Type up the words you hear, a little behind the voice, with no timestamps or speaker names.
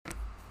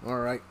All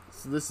right.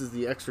 So this is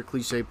the extra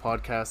cliche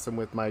podcast. I'm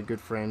with my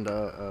good friend.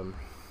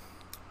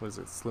 What is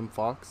it?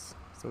 SlimFox.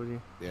 So what do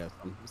you? Yeah,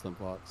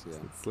 SlimFox. Yeah, yeah,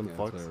 that's what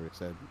SlimFox. I already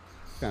said.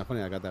 It's kind of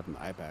funny. I got that from the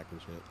iPack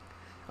and shit.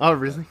 Oh, That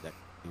really? that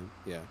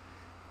yeah,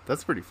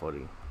 That's pretty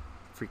funny.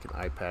 Freaking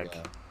iPack.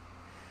 yeah,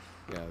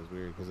 yeah. It was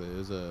weird because it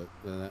was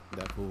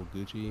that fool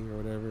Gucci or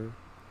whatever.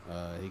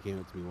 He came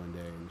up to me one day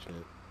and shit,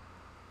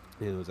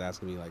 and was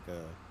asking me like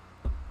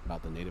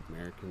about the Native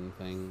American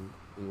thing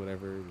and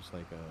whatever. Just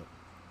like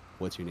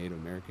what's your Native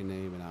American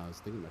name? And I was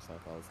thinking to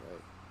myself, I was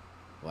like,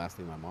 the last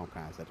thing my mom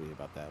kind of said to me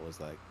about that was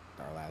like,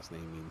 our last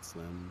name means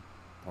Slim,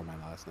 or my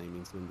last name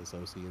means Slim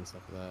Dissociate and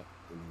stuff like that.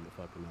 And then the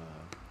fucking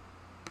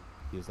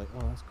he was like,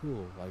 oh, that's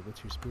cool. Like,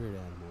 what's your spirit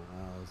animal?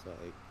 And I was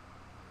like,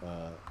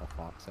 a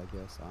fox, I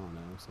guess. I don't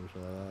know, some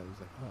shit like that. He's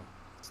like, oh,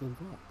 Slim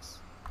Fox.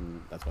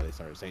 And that's why they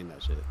started saying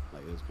that shit.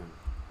 Like, it was kind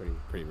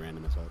of pretty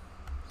random as fuck.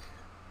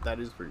 That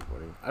is pretty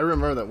funny. I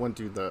remember that one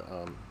dude. The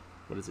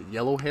what is it?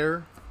 Yellow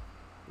hair.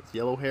 It's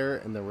yellow hair,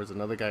 and there was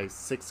another guy,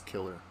 Six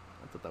Killer.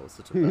 I thought that was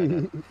such a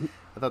badass.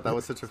 I thought that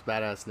was such a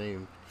badass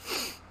name.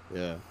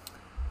 Yeah.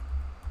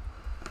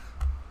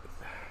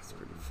 It's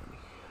pretty funny.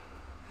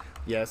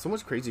 Yeah, so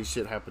much crazy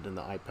shit happened in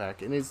the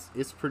iPack, and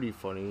it's pretty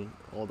funny.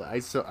 All the I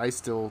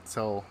still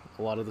tell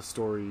a lot of the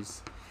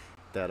stories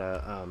that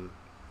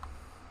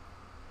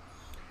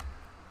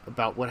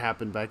about what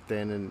happened back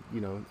then,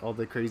 and all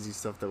the crazy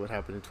stuff that would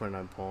happen in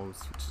 29 Palms,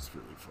 which is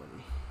really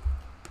funny.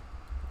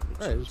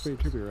 Right, it's pretty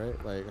trippy,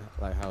 right?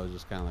 Like how it's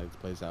just kind of like this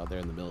place out there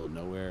in the middle of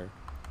nowhere,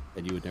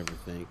 and you would never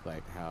think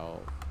like how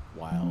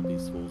wild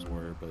these fools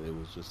were, but it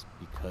was just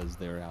because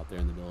they were out there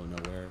in the middle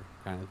of nowhere,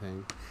 kind of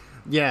thing.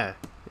 Yeah,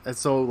 and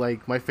so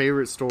like my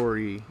favorite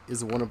story is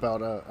the one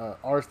about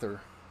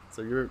Arthur.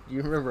 So you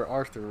remember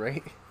Arthur,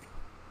 right?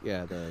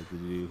 Yeah, the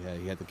dude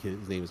he had the kid.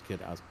 His name was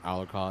Kid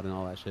Alucard and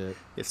all that shit.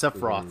 Yeah, His name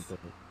Sephiroth. was,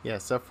 Yeah,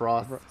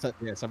 Sephiroth.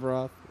 Yeah,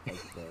 Sephiroth.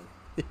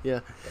 Yeah,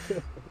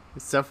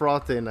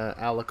 Sephiroth and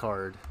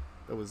Alucard.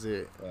 That was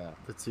it. Yeah.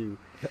 The two.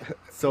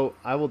 So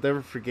I will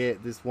never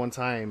forget this one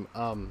time.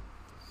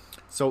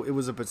 So it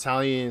was a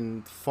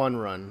battalion fun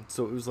run.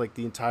 So it was like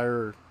the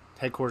entire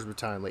headquarters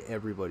battalion, like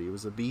everybody. It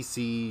was a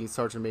BC,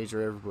 Sergeant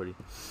Major, everybody.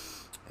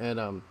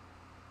 And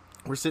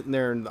we're sitting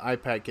there in the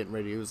iPad getting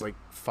ready. It was like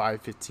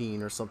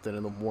 5:15 or something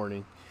in the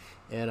morning.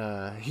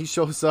 And he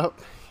shows up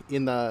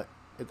at the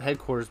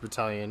headquarters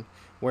battalion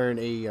wearing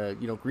a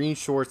green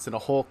shorts and a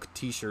Hulk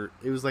t-shirt.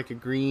 It was like a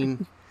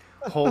green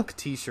Hulk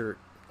t-shirt,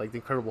 like the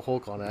Incredible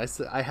Hulk on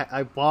it.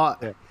 I bought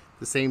Yeah.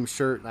 the same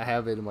shirt and I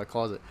have it in my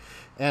closet.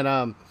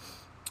 And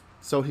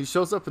so he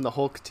shows up in the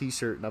Hulk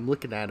t-shirt and I'm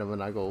looking at him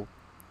and I go,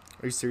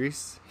 "Are you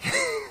serious?"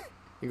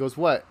 He goes,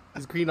 "What?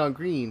 It's green on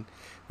green.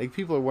 Like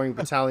people are wearing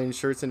battalion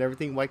shirts and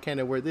everything. Why can't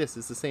I wear this?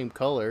 It's the same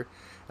color."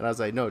 And I was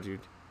like, "No, dude.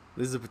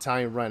 This is a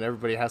battalion run.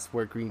 Everybody has to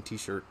wear a green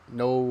t-shirt.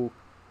 No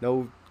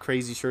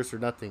crazy shirts or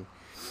nothing."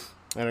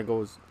 And it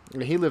goes,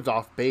 and he lived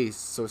off base,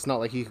 so it's not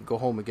like he could go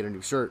home and get a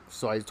new shirt.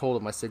 So I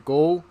told him, I said,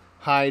 "Go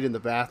hide in the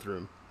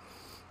bathroom."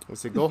 I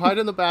said, "Go hide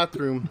in the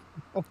bathroom,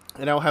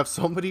 and I'll have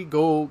somebody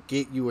go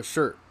get you a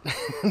shirt."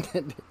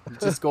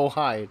 Just go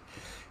hide.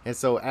 And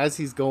so as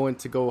he's going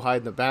to go hide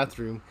in the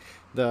bathroom,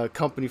 the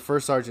company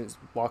first sergeant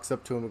walks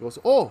up to him and goes,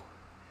 "Oh,"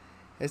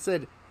 I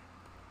said,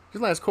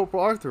 "Your last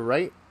Corporal Arthur,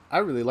 right? I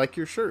really like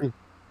your shirt." And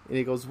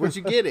he goes, "Where'd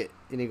you get it?"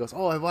 And he goes,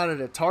 "Oh, I bought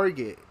it at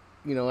Target.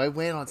 I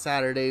went on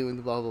Saturday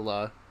and blah, blah,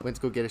 blah. Went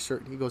to go get a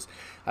shirt." And he goes,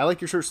 "I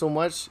like your shirt so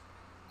much.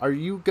 Are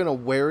you going to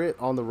wear it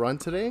on the run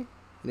today?"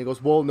 And he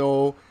goes, "Well,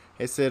 no."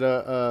 I said,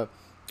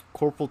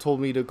 Corporal told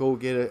me to go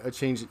get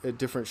a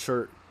different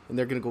shirt, and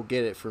they're going to go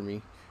get it for me."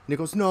 And he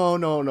goes, "No,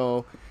 no,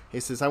 no." He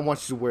says, "I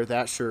want you to wear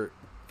that shirt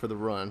for the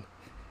run."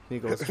 And he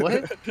goes,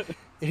 "What?" And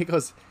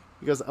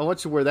 "I want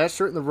you to wear that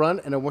shirt in the run,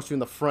 and I want you in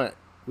the front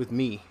with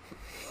me."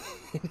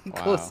 And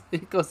Wow. he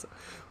goes,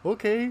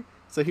 "Okay."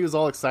 So he was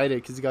all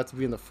excited because he got to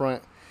be in the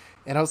front.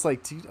 And I was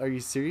like, "Dude, are you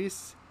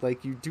serious?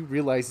 Like, you do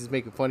realize he's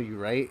making fun of you,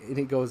 right?" And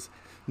he goes,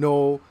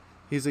 "No."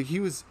 He's like,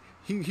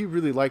 he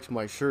really liked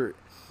my shirt.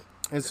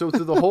 And so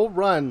through the whole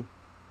run,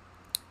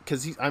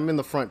 because I'm in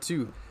the front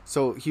too,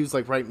 so he was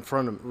like right in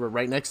front of, or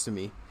right next to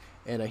me,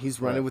 and he's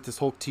running Right. with this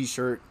Hulk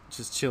t-shirt,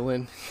 just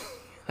chilling.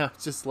 I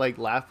was just like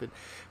laughing.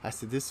 I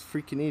said, "This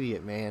freaking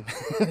idiot, man."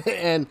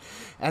 And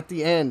at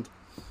the end,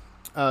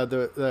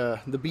 the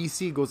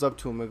BC goes up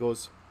to him and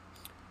goes,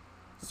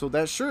 "So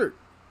that shirt,"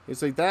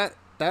 it's like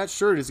that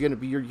shirt is going to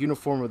be your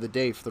uniform of the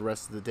day for the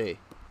rest of the day.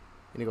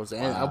 And he goes,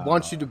 "And I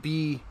want you to Wow.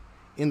 be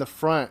in the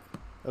front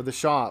of the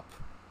shop,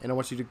 and I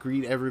want you to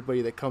greet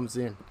everybody that comes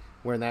in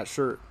wearing that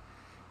shirt.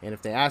 And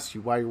if they ask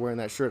you why you're wearing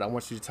that shirt, I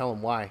want you to tell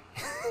them why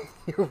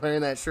you're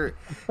wearing that shirt."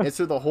 And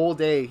so the whole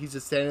day, he's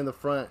just standing in the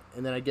front,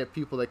 and then I get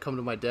people that come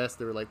to my desk.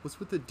 They're like, "What's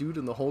with the dude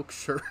in the Hulk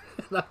shirt?"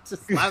 And I'm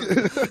just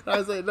laughing. I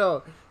was like,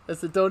 "No." I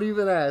said, "Don't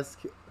even ask."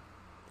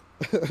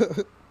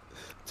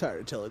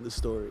 Tired of telling the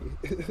story.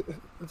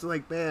 It's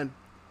like, man,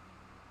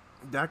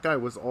 that guy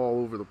was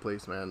all over the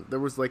place, man. There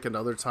was like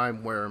another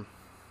time where,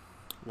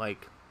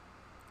 like,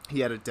 he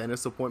had a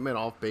dentist appointment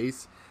off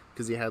base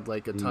because he had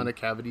like a ton of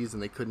cavities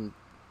and they couldn't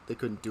they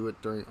couldn't do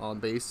it during on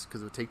base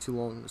because it would take too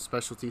long,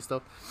 specialty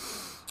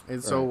stuff.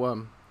 And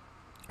so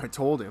I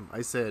told him,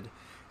 I said,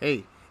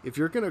 hey, if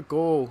you're gonna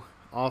go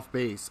off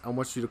base, I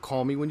want you to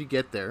call me when you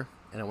get there,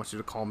 and I want you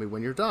to call me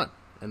when you're done,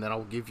 and then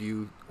I'll give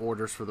you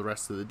orders for the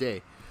rest of the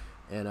day.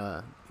 And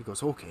he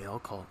goes, okay, I'll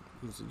call.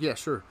 He said, yeah,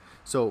 sure.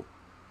 So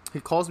he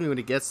calls me when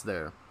he gets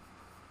there,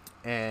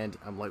 and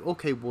I'm like,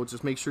 okay, well,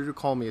 just make sure to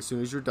call me as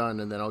soon as you're done,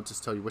 and then I'll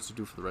just tell you what to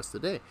do for the rest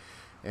of the day.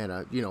 And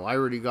I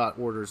already got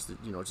orders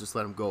that just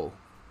let him go.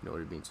 You know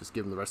what I mean? Just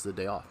give him the rest of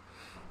the day off.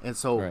 And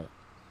so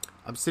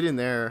I'm sitting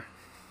there,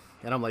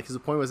 and I'm like, his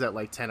appointment was at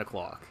like 10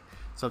 o'clock.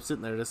 So I'm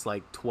sitting there, just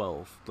like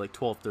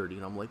 12:30,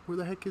 and I'm like, where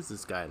the heck is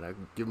this guy? And I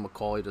give him a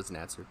call, he doesn't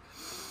answer.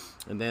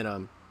 And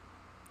then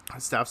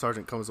staff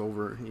sergeant comes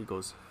over, and he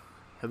goes,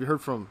 have you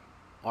heard from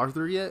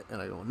Arthur yet?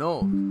 And I go,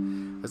 no.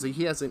 I was like,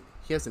 he hasn't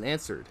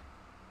answered.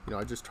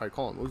 I just tried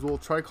calling him. Well,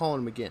 try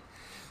calling him again.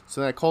 So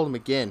then I called him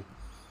again,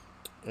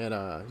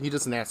 and he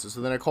doesn't answer.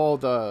 So then I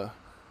called the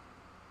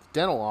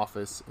dental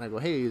office, and I go,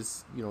 hey,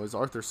 is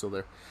Arthur still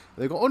there?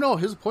 And they go, oh no,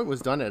 his appointment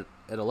was done at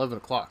 11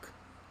 o'clock.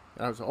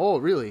 And I was like, oh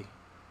really?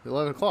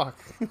 11 o'clock.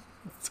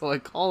 So I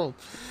call him,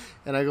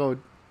 and I go,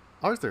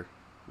 Arthur,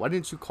 why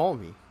didn't you call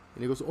me?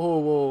 And he goes,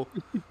 oh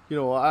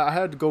well, I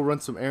had to go run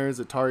some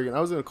errands at Target, and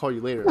I was going to call you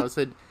later. And I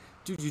said,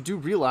 dude, you do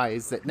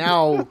realize that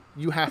now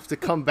you have to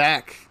come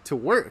back to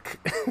work.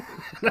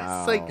 And I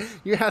was like,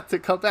 you have to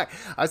come back.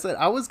 I said,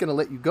 I was going to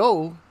let you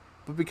go,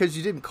 but because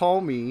you didn't call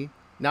me,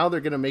 now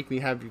they're going to make me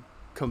have you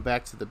come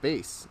back to the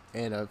base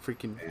and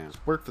freaking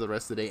work for the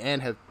rest of the day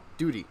and have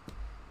duty.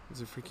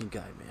 He's a freaking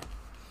guy, man.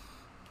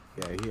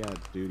 Yeah, he had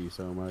duty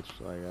so much.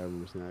 Like, I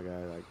remember seeing that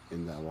guy, like,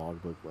 in that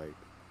logbook, like,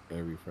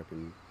 every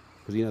freaking...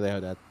 Because, they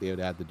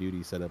had the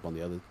duty set up on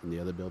in the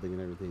other building and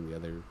everything, the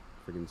other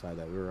freaking side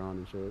that we were on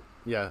and shit.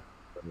 Yeah.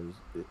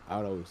 I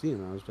would always see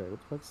him, and I was like, what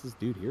the fuck's this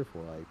dude here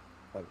for?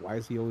 Like, why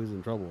is he always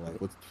in trouble? Like,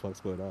 what the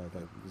fuck's going on?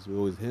 Like, it's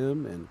always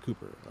him and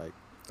Cooper. Like,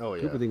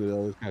 Cooper thing would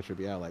always kind of trip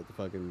me out. Like, the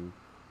fucking...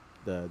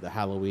 The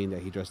Halloween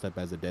that he dressed up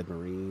as a dead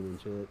Marine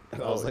and shit.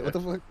 And I was like, what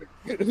the fuck?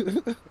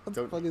 What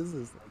the fuck is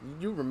this?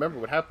 You remember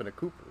what happened to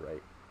Cooper,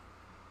 right?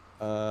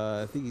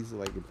 I think he's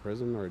like in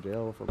prison or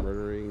jail for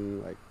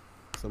murdering like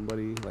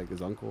somebody, like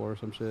his uncle or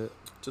some shit.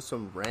 Just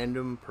some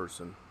random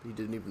person he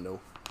didn't even know.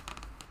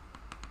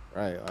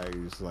 Right, like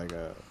just like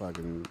a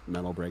fucking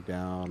mental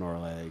breakdown or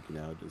like,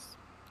 just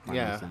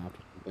Yeah,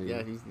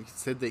 he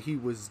said that he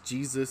was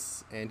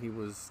Jesus and he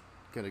was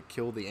gonna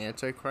kill the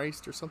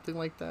Antichrist or something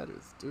like that.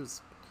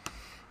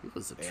 It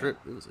was a trip.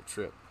 It was a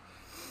trip.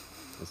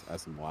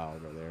 That's some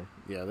wild right there.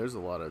 Yeah, there's a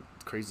lot of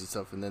crazy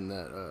stuff. And then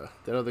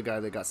that other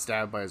guy that got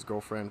stabbed by his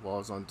girlfriend while I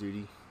was on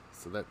duty.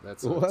 So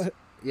that's what?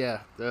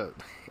 Yeah,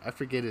 I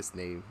forget his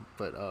name,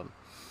 but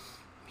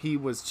he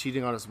was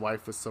cheating on his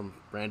wife with some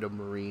random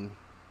Marine,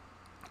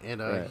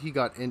 and he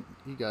got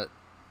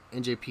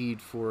NJP'd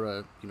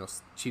for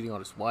cheating on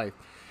his wife,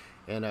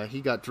 and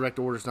he got direct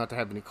orders not to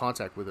have any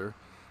contact with her.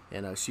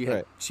 And she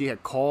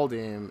had called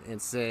him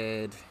and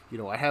said,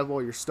 I have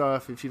all your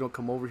stuff. If you don't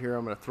come over here,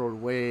 I'm going to throw it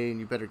away, and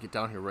you better get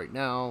down here right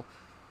now.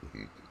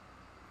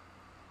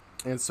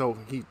 And so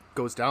he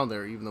goes down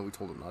there, even though we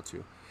told him not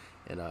to.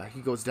 And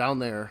he goes down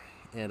there,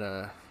 and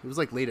it was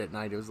like late at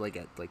night. It was like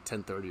at like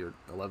 10:30 or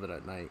 11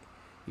 at night.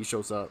 He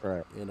shows up,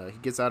 and he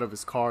gets out of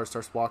his car,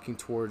 starts walking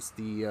towards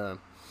the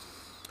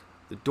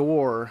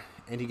door,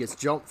 and he gets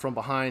jumped from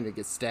behind and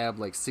gets stabbed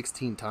like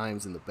 16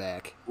 times in the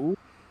back. Ooh.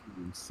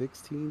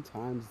 16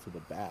 times to the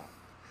back.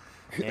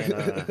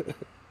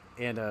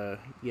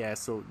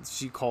 So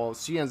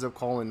she ends up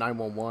calling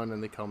 911,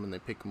 and they come and they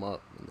pick him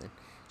up, and then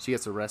she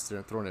gets arrested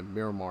and thrown in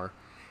Miramar.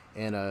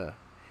 And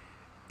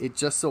it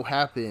just so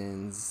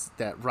happens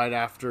that right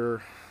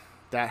after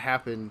that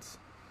happened,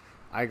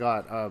 I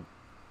got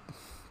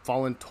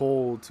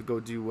voluntold to go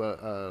do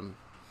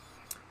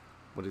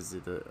what is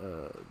it,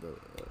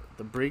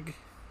 the brig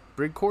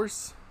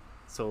course.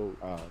 So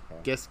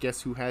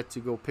guess who had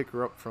to go pick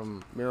her up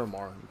from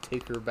Miramar and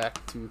take her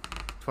back to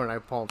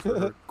 29 Palm for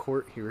her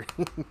court hearing?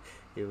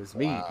 It was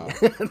me. Wow.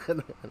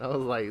 And I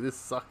was like, this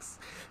sucks.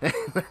 And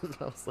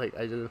I was like,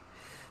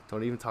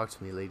 don't even talk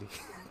to me, lady.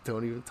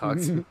 Don't even talk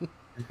to me.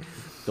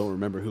 Don't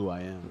remember who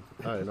I am.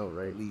 I know,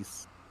 right? At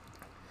least.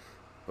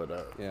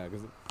 But yeah,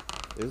 because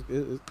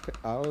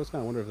I always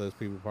kind of wonder if those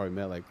people probably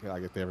met, like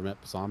if they ever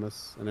met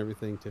Pasamas and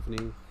everything,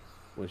 Tiffany,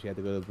 when she had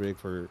to go to the brig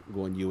for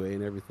going UA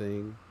and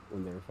everything.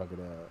 When they were fucking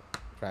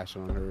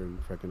trashing on her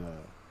and fucking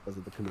was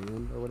it the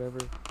command or whatever?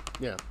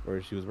 Yeah.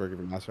 Where she was working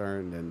for Master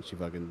and then she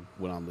fucking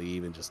went on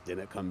leave and just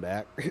didn't come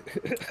back.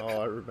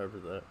 Oh, I remember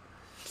that.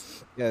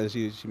 Yeah,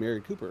 she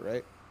married Cooper,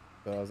 right?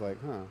 So I was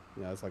like, huh.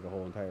 Yeah, it's like a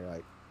whole entire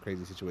like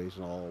crazy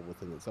situation all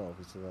within itself.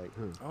 It's just like,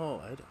 huh.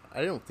 Oh,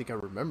 I don't think I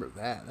remember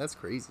that. That's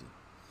crazy.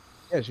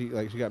 Yeah, she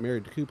got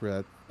married to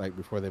Cooper like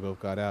before they both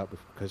got out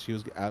because she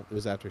was out. It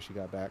was after she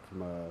got back from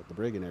the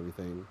brig and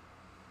everything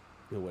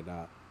and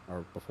whatnot.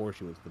 Or before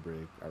she went to the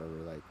brig. I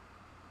remember, like,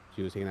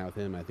 she was hanging out with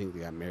him. I think they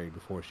got married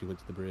before she went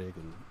to the brig,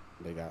 and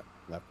they got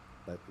left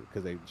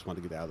because they just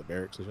wanted to get out of the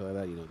barracks and shit like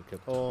that, to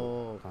keep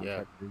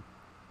yeah. thing.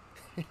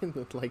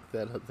 like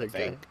that other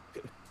guy.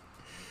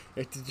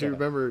 Fake. Did you Yeah.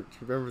 remember? Do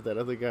you remember that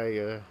other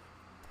guy?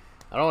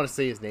 I don't want to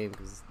say his name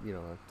because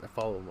I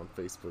follow him on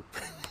Facebook.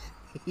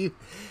 he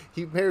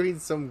he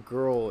married some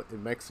girl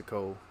in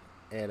Mexico,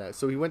 and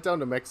so he went down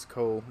to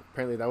Mexico.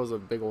 Apparently, that was a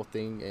big old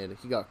thing, and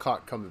he got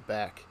caught coming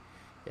back.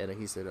 And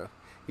he said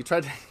he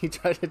tried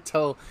to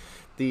tell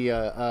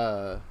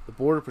the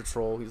border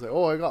patrol. He's like,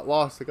 "Oh, I got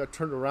lost. I got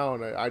turned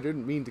around. I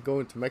didn't mean to go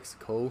into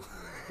Mexico."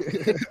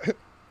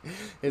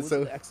 And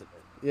so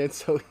yeah, and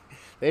so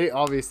they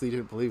obviously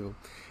didn't believe him,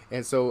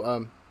 and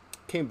so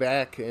came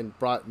back and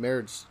brought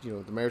marriage,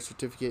 the marriage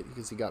certificate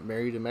because he got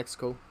married in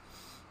Mexico,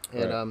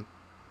 and Right.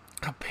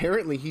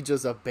 apparently he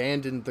just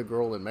abandoned the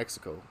girl in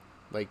Mexico.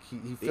 Like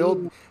he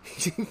filled,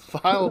 he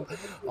filed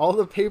all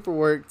the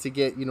paperwork to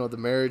get the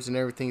marriage and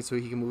everything, so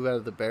he can move out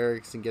of the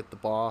barracks and get the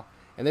ball,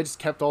 and they just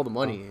kept all the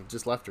money and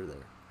just left her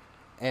there,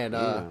 and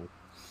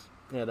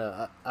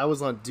Yeah. I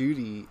was on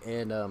duty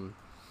and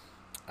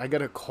I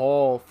got a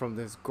call from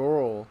this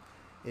girl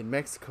in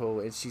Mexico,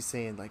 and she's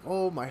saying like,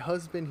 "Oh, my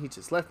husband, he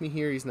just left me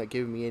here. He's not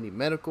giving me any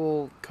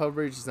medical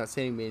coverage. He's not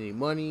sending me any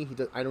money.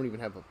 I don't even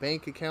have a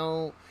bank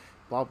account.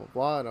 Blah blah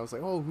blah." And I was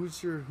like, "Oh,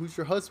 who's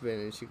your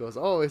husband?" And she goes,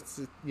 "Oh,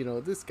 it's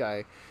this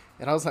guy."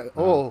 And I was like,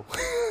 "Oh."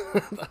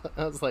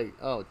 I was like,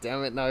 "Oh,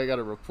 damn it! Now I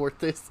gotta report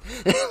this."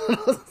 And I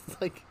was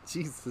like,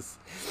 "Jesus."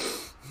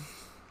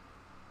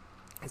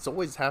 It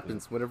always Yeah.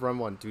 happens whenever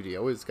I'm on duty. I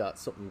always got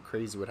something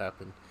crazy would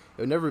happen.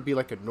 It would never be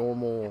like a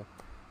normal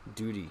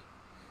duty.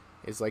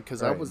 It's like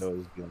because I Right. was No,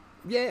 it's good.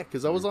 yeah,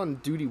 because I was Weird. on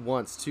duty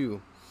once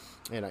too,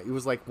 and it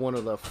was like one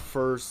of the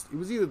first. It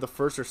was either the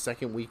first or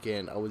second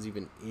weekend I was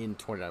even in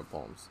 29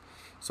 Palms,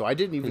 so I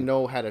didn't even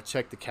know how to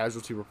check the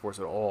casualty reports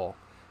at all.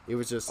 It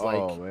was just like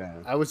Oh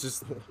man. I was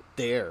just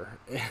there,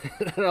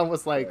 and I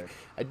was like, Right.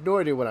 I had no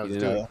idea what I was You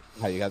doing. know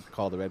how you have to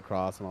call the Red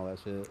Cross and all that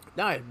shit.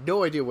 No, I had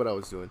no idea what I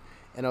was doing,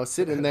 and I was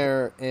sitting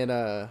there, and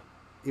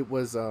it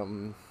was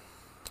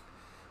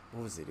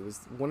what was it? It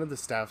was one of the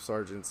staff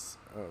sergeants.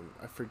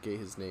 I forget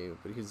his name,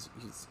 but he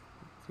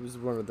was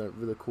one of the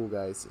really cool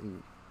guys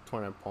in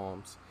 29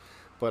 Palms.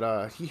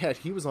 But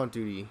he was on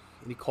duty,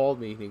 and he called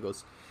me and he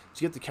goes,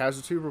 "Did you get the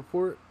casualty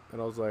report?"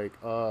 And I was like,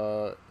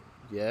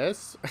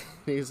 yes." And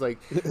he was like,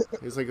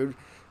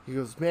 he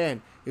goes,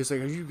 "Man," he was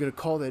like, "Are you gonna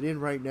call that in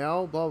right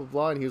now?" Blah blah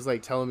blah. And he was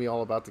like telling me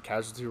all about the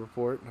casualty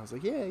report, and I was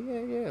like, "Yeah, yeah,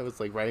 yeah." I was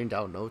like writing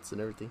down notes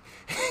and everything.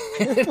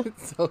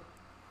 so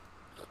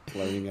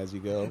Learning as you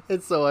go.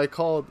 and so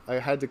I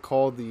had to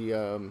call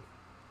the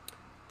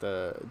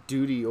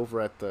duty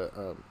over at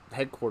the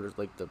headquarters,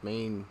 like the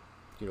main,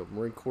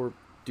 Marine Corps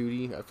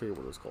duty. I forget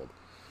what it was called,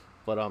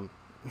 but I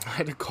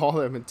had to call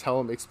them and tell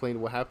them,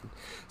 explain what happened.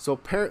 So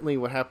apparently,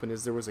 what happened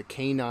is there was a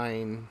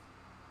canine.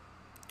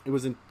 It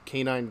was in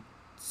canine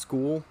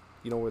school,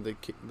 where the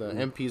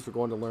Mhm. MPs were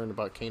going to learn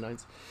about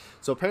canines.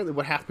 So apparently,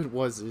 what happened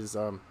is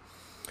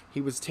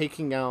he was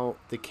taking out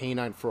the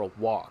canine for a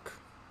walk,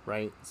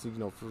 right? So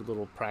for a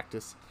little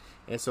practice,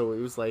 and so it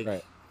was like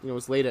Right. it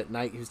was late at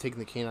night. He was taking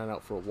the canine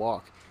out for a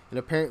walk, and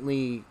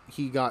apparently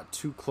he got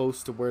too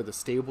close to where the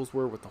stables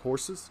were with the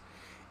horses,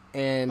 Huh.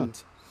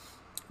 and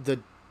the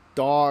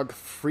dog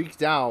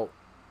freaked out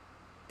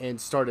and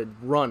started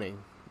running.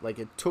 Like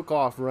it took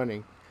off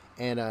running,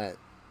 and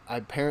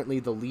apparently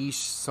the leash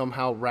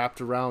somehow wrapped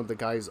around the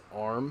guy's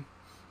arm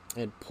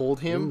and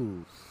pulled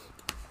him,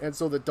 Ooh. and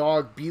so the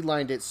dog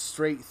beelined it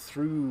straight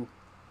through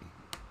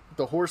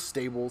the horse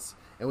stables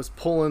and was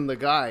pulling the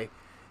guy.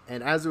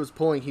 And as it was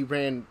pulling, he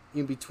ran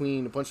in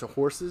between a bunch of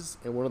horses,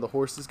 and one of the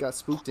horses got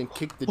spooked and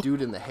kicked the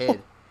dude in the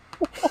head.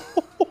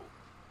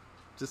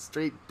 Just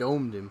straight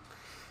domed him.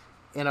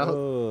 And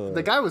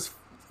the guy was,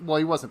 well,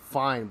 he wasn't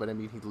fine, but I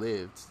mean, he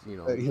lived. He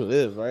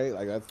lives, right?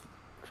 Like that's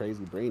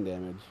crazy brain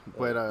damage.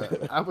 But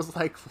I was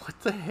like, what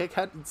the heck?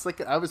 It's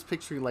like I was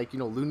picturing like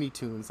Looney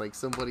Tunes, like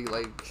somebody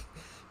like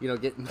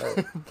getting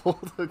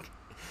pulled.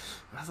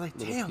 I was like,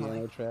 Little damn,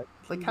 piano track.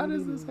 like how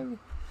does this happen?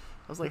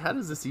 I was like, how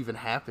does this even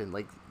happen?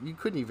 Like, you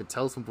couldn't even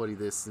tell somebody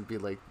this and be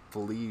like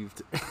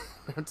believed.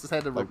 I just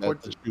had to Like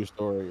report. that's a true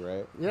story,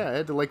 right? Yeah, I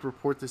had to like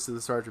report this to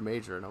the sergeant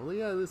major, and I was like,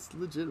 yeah, this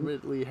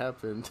legitimately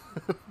happened.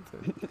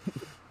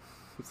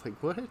 It's like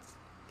what?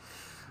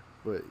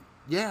 But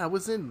yeah, I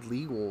was in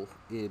legal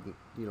in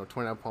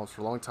 29 Palms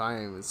for a long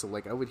time, and so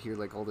like I would hear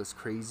like all this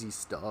crazy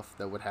stuff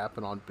that would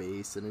happen on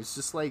base, and it's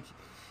just like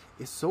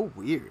it's so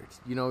weird.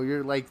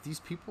 You're like, these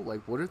people,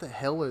 like, what the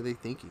hell are they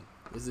thinking?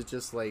 Is it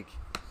just like,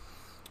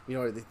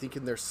 are they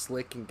thinking they're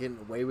slick and getting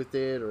away with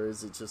it, or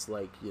is it just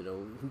like,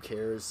 who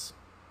cares?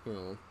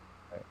 Right.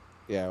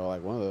 Yeah, well,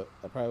 like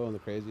probably one of the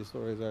craziest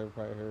stories I ever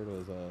probably heard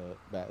was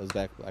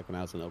back like when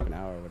I was in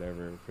Okinawa or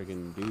whatever.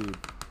 Freaking dude,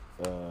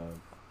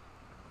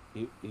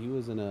 he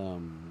was in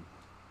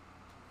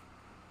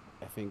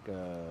I think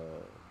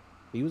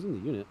he was in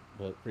the unit,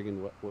 but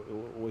freaking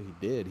what he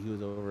did, he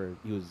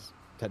was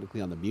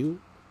technically on the Mew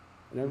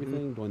and Mm-hmm.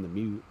 everything, doing the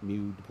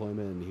Mew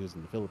deployment, and he was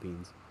in the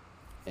Philippines,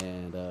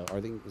 and or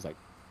I think it was like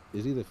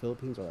either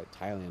Philippines or like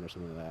Thailand or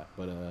something like that.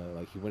 But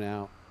like he went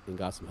out and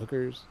got some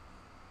hookers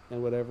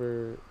and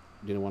whatever,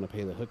 didn't want to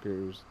pay the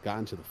hookers, got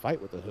into the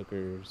fight with the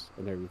hookers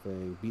and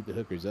everything, beat the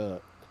hookers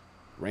up,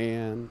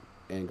 ran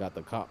and got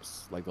the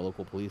cops, like the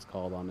local police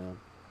called on them,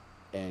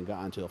 and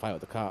got into a fight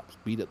with the cops,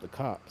 beat up the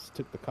cops,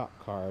 took the cop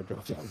car,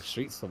 drove down the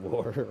street some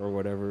more or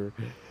whatever,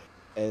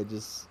 and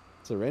just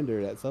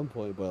surrendered at some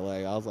point. But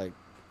like, I was like,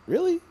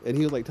 really? And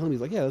he was like telling me,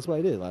 he's like, yeah, that's what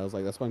I did. I was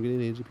like, that's why I'm getting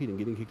AGP and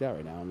getting kicked out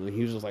right now. And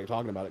he was just like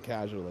talking about it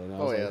casually, and I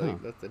Oh was yeah,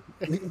 like, huh.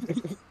 like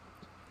nothing.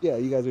 Yeah,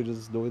 you guys are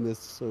just doing this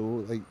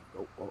so like,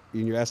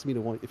 and you're asking me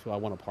to want if I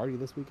want to party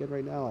this weekend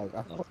right now. Like,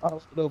 I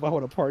don't know if I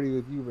want to party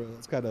with you, bro.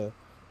 It's kind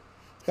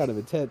of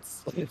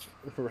intense,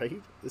 Right?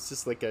 It's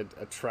just like a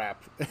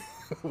trap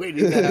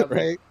waiting to happen.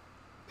 right?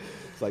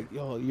 It's like,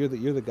 yo, you're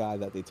the guy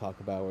that they talk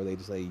about where they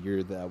just say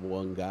you're that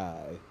one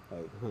guy.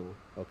 Like,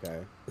 huh,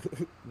 okay,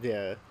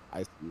 Yeah.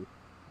 I see.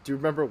 Do you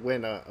remember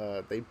when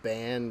they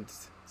banned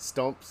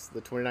Stumps,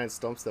 the 29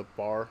 Stumps, the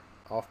bar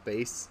off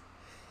base?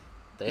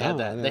 They had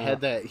No, I that. They know.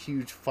 had that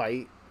huge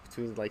fight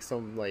between like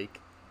some like,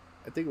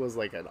 I think it was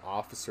like an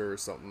officer or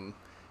something,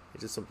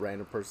 and just some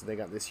random person. They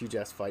got this huge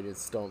ass fight in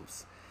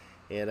Stumps,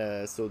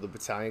 and so the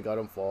battalion got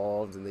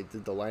involved, and they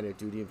did the line of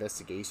duty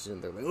investigation.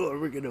 And they're like, "Oh,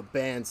 we're gonna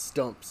ban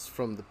Stumps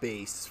from the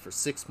base for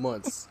 6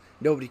 months.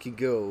 Nobody can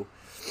go."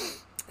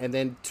 And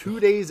then 2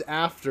 days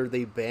after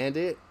they banned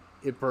it,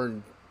 it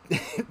burned.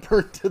 It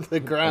burned to the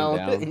Burned down.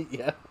 ground.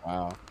 Yeah.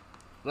 Wow.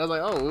 And I was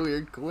like, "Oh,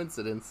 weird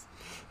coincidence."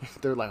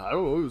 They're like, "I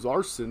don't know, it was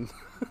arson."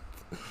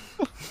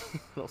 And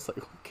I was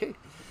like, "Okay."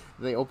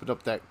 And they opened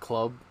up that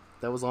club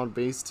that was on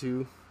base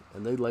too,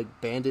 and they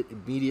like banned it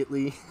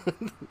immediately,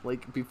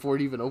 like before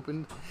it even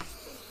opened.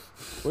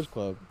 Which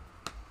club?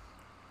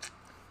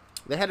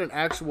 They had an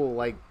actual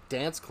like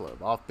dance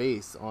club off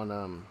base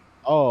on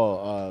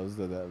Oh, was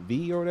it the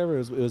V or whatever?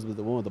 It was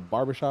the one with the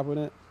barbershop in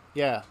it.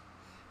 yeah.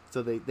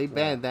 So they Yeah.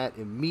 banned that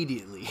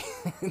immediately.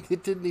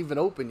 It didn't even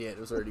open yet. It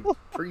was already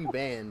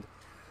pre-banned.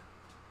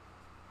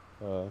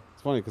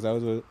 It's funny because I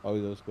was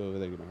always go over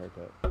there to get my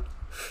haircut.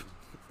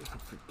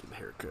 Freaking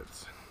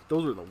haircuts.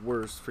 Those are the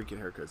worst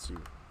freaking haircuts.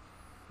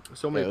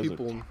 So Yeah, many those are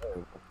people.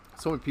 terrible.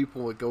 So many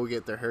people would go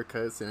get their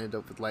haircuts and end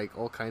up with like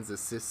all kinds of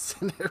cysts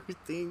and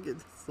everything.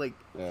 It's like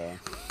Yeah.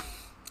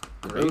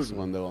 The rude. base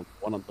one though,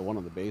 the one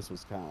on the base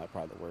was kind of like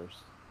probably the worst.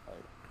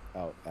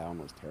 Like, that one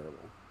was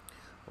terrible.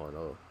 Oh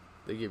no,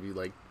 they give you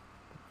like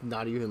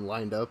not even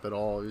lined up at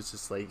all. It's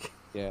just like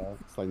Yeah,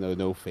 it's like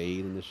no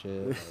fade in the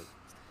shit. Like,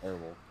 it's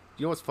terrible.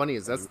 you know what's funny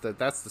is that's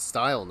the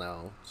style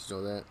now. Did you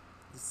know that?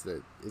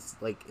 It's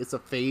like it's a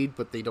fade,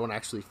 but they don't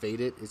actually fade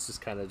it. It's just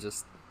kind of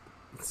just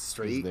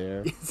straight. Is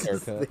there It's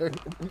just haircut? there.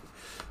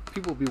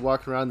 People be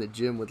walking around the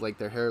gym with like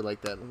their hair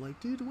like that. I'm like,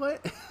 dude,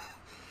 what?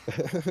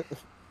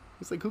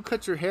 It's like, who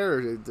cut your hair?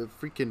 The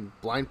freaking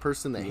blind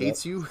person that Yep.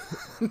 hates you.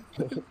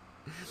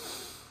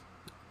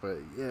 But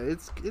yeah,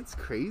 it's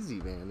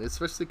crazy, man.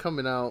 Especially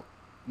coming out,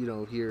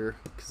 here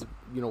because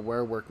where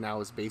I work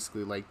now is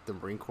basically like the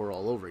Marine Corps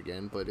all over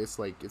again. But it's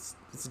like it's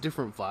a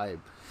different vibe.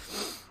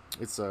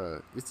 It's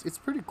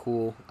pretty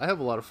cool. I have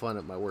a lot of fun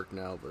at my work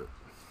now, but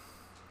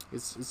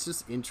it's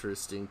just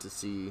interesting to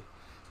see,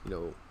 you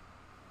know,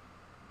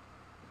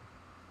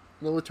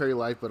 military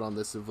life, but on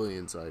the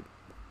civilian side.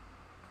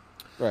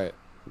 Right.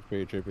 It's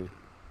pretty trippy.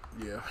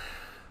 Yeah.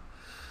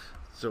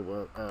 So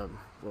what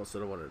else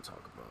did I wanted to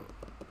talk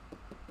about?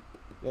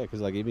 Yeah,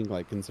 because like even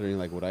like considering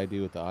like what I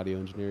do with the audio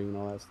engineering and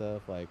all that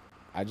stuff, like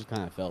I just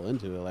kind of fell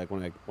into it like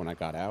when I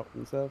got out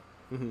and stuff.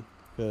 Mm-hmm.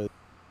 Because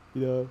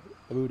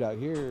I moved out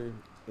here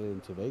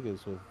into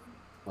Vegas with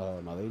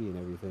my lady and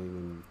everything,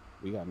 and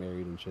we got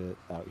married and shit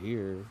out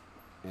here.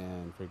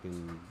 And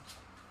freaking,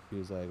 he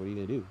was like, "What are you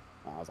gonna do?"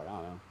 I was like, "I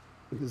don't know."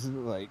 This is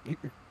like,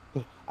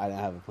 I didn't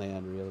have a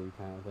plan really,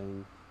 kind of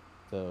thing.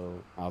 So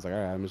I was like, "All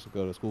right, I'm just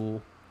gonna go to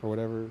school or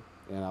whatever."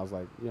 And I was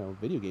like,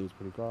 video games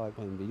pretty cool. I like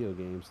playing video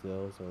games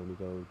still, so let me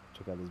go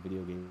check out this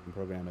video game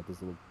program at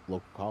this little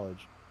local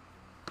college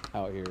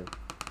out here.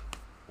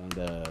 And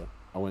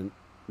I went,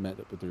 met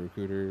up with the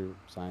recruiter,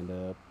 signed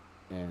up,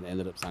 and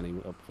ended up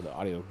signing up for the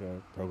audio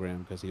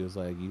program because he was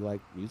like, "You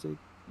like music?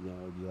 Do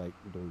you like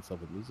doing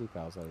stuff with music?"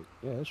 I was like,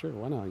 "Yeah, sure,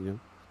 why not?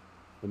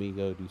 Let me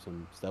go do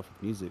some stuff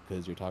with music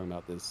because you're talking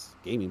about this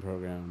gaming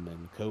program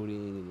and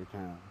coding, and you're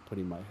kind of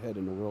putting my head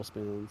in a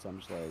whirlspin." So I'm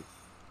just like,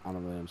 I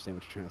don't really understand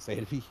what you're trying to say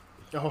to me.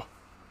 Oh,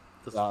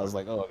 So I was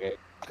like, "Oh, okay,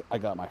 I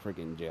got my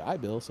freaking GI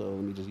Bill, so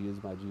let me just use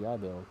my GI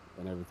Bill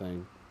and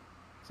everything."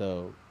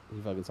 So he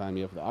fucking signed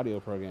me up for the audio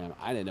program.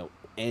 I didn't know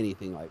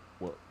anything like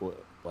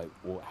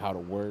how to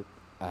work,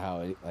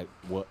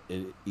 what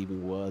it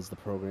even was, the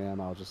program.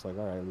 I was just like,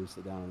 "All right, let me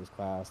sit down in this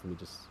class. Let me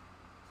just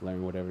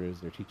learn whatever it is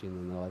they're teaching."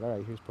 And they're like, "All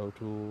right, here's Pro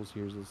Tools.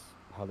 Here's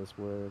how this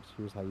works.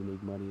 Here's how you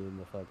make money in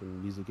the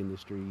fucking music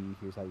industry.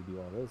 Here's how you do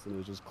all this." And it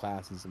was just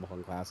classes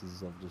upon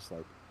classes of just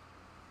like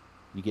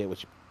you get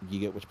what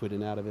you put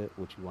in out of it,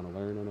 what you want to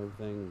learn and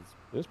everything.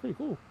 It was pretty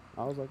cool.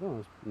 I was like,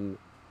 "Oh," and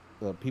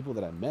the people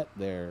that I met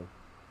there,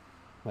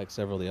 like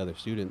several of the other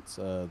students,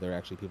 they're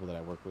actually people that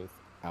I work with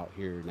out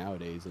here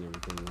nowadays and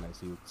everything. And I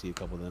see a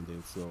couple of them, they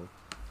still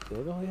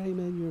They're like, oh, hey,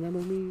 man, you remember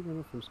me?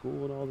 Remember from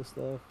school and all this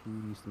stuff?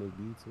 You used to make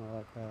beats and all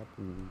that crap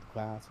in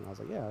class. And I was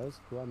like, yeah, that's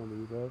cool. I remember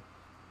you, bro.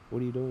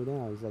 What are you doing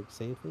now? He's like,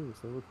 same thing,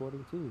 still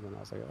recording too. And I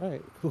was like, all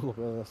right, cool.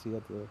 Well, I'll see you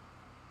at the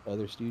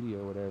other studio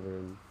or whatever.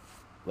 And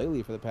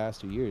lately, for the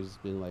past 2 years, it's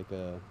been like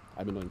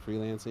I've been doing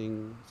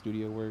freelancing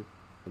studio work.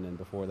 And then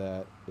before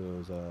that, it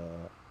was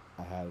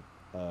I had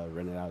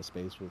rented out a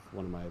space with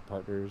one of my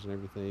partners and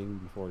everything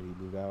before he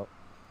moved out.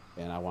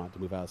 And I wanted to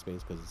move out of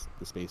space because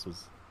the space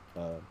was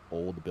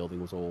old, the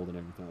building was old and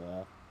everything like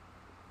that.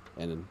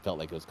 And then felt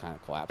like it was kind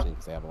of collapsing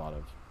because they have a lot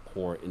of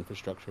poor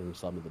infrastructure in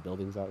some of the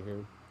buildings out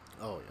here.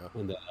 Oh yeah.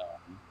 And then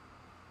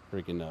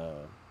freaking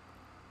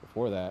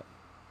before that,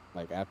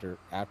 like after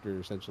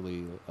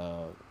essentially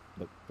the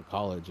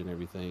college and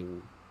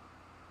everything,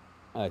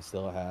 I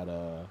still had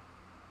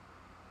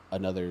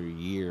another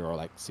year or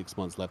like 6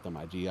 months left on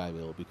my GI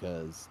Bill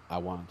because I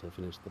wanted to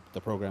finish the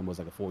program was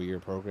like a 4-year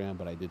program,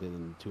 but I did it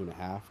in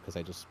 2.5 because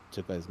I just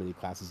took as many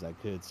classes as I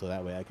could so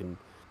that way I can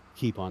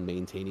keep on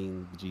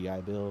maintaining the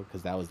GI Bill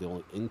because that was the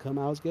only income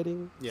I was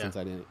getting since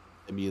I didn't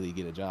immediately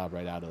get a job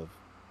right out of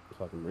the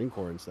fucking Marine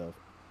Corps and stuff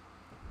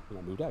when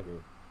I moved out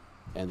here.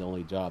 And the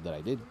only job that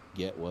I did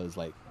get was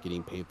like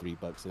getting paid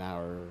 $3 an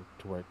hour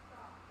to work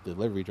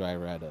delivery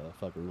driver at a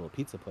fucking little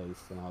pizza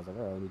place. And I was like,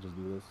 all right, let me just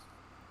do this.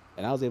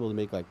 And I was able to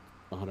make like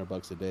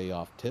 $100 a day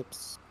off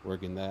tips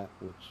working that,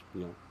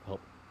 which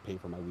helped pay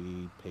for my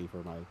weed, pay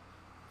for my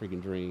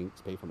freaking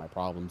drinks, pay for my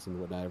problems and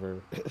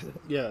whatever.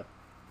 Yeah.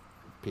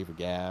 Pay for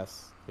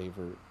gas, pay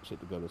for shit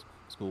to go to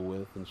school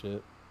with and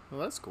shit.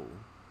 Well, that's cool.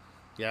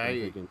 Yeah,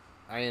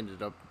 I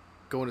ended up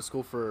going to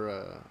school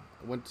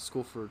went to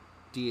school for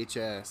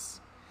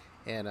DHS,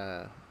 and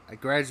I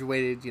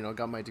graduated.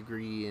 Got my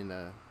degree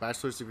in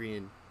bachelor's degree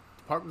in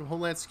Department of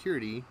Homeland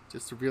Security,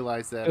 just to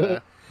realize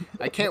that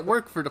I can't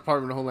work for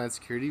Department of Homeland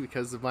Security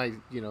because of my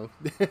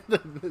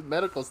the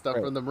medical stuff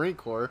from the Marine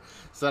Corps.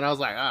 So then I was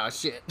like, ah,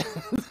 shit.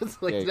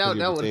 It's like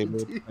now what do you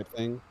do?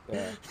 Thing.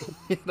 Yeah.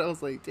 And I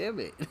was like, damn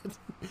it.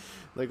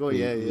 Like, oh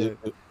It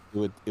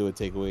would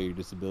take away your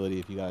disability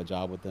if you got a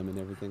job with them and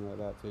everything like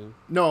that too.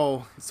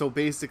 No, so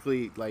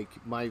basically, like,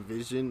 my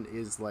vision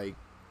is like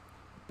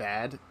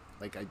bad.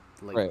 Like I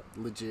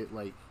legit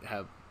like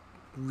have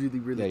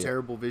really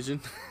terrible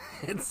vision.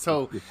 And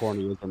so your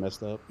corneas are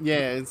messed up.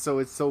 Yeah, and so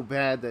it's so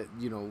bad that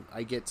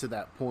I get to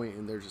that point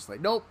and they're just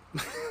like, nope,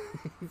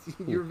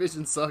 your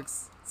vision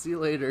sucks. See you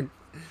later.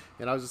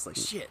 And I was just like,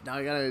 shit. Now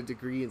I got a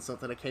degree in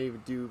something I can't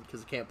even do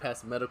because I can't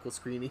pass medical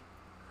screening.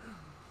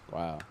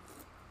 Wow.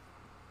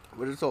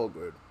 But it's all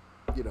good.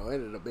 I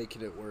ended up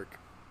making it work.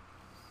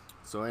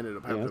 So I ended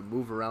up having to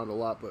move around a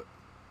lot, but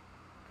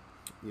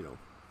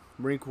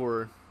Marine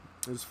Corps.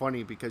 It was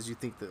funny because you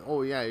think that,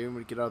 oh yeah, you're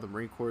going to get out of the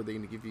Marine Corps, they're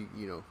going to give you,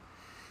 you're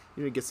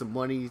going to get some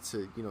money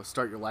to,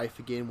 start your life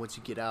again once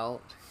you get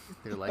out.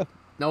 They're like,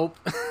 nope.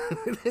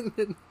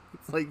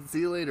 It's like,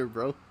 see you later,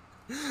 bro.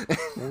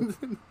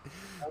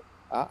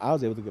 I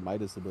was able to get my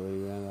disability,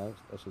 man.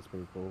 That's just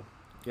pretty cool.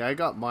 Yeah, I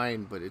got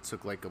mine, but it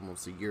took like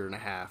almost a year and a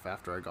half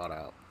after I got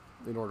out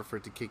in order for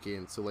it to kick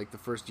in. So like the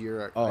first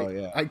year,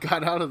 I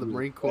got out of the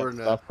Marine Corps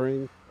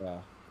suffering.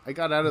 I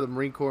got out of the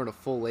Marine Corps in a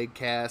full leg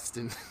cast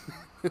and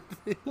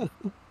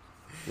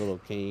little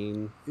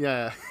cane.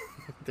 Yeah,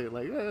 they're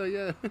like, oh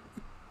yeah,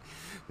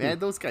 man.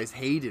 Those guys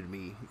hated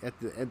me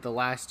at the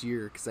last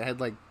year because I had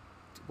like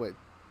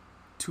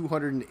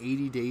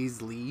 280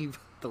 days leave.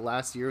 The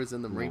last year I was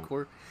in the Marine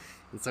Corps,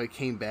 and so I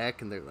came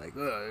back and they're like,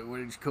 oh, what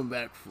did you come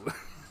back for?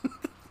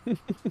 They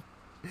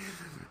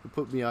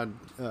put me on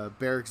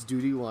barracks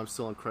duty while I'm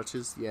still on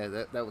crutches. Yeah,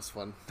 that was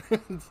fun.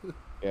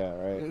 Yeah,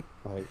 right.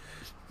 Like,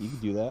 you can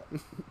do that.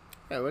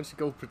 Yeah, why don't you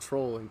go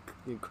patrol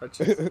in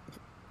crutches?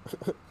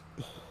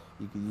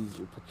 You can use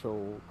your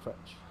patrol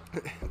crutch.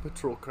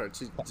 Patrol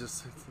crutch. You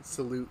just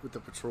salute with the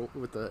patrol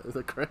with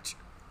the crutch.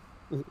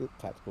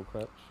 Tactical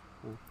crutch.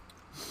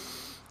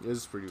 It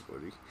was pretty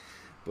funny.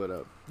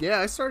 But yeah,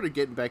 I started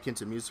getting back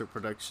into music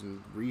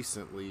production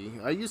recently.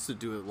 I used to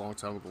do it a long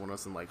time ago when I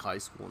was in like high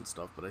school and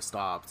stuff, but I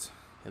stopped.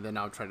 And then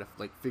now I'm trying to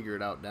like figure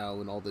it out now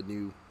and all the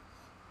new,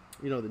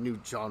 the new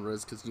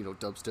genres, because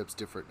dubstep's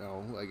different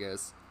now, I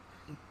guess.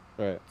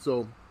 Right.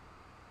 So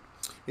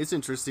it's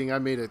interesting. I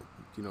made a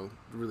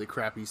really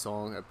crappy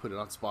song. I put it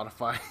on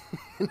Spotify,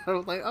 and I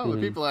was like, oh,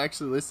 people are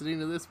actually listening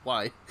to this.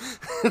 Why?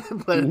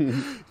 But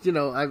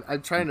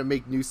I'm trying to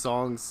make new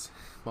songs.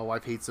 My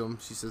wife hates them.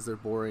 She says they're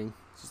boring.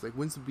 She's like,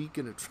 when's the beat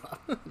gonna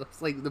drop? I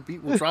was like, the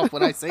beat will drop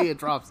when I say it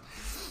drops.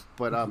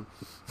 But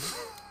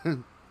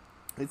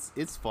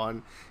it's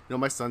fun.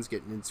 My son's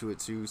getting into it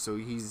too. So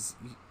he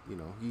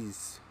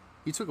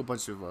took a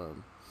bunch of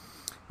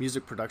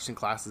music production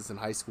classes in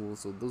high school.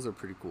 So those are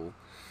pretty cool.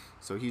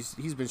 So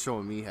he's been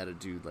showing me how to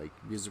do like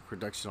music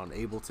production on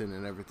Ableton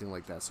and everything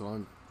like that. So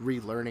I'm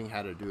relearning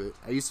how to do it.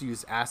 I used to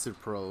use Acid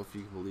Pro, if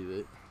you can believe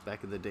it,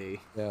 back in the day.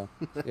 Yeah,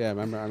 yeah. I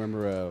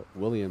remember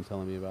William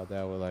telling me about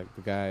that with like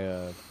the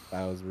guy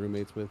I was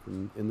roommates with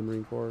in the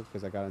Marine Corps,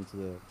 because I got into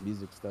the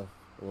music stuff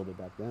a little bit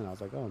back then. I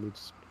was like, oh, let me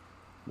just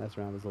mess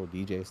around with this little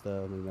DJ stuff.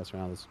 Let me mess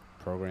around with this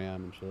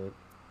program and shit.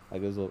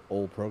 Like, it was an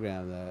old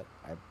program that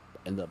I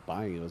ended up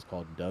buying. It was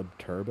called Dub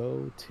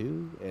Turbo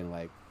 2, and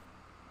like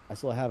I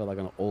still have it like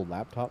on an old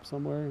laptop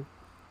somewhere,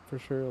 for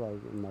sure, like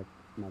in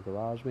my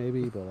garage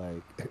maybe. But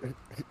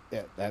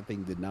like that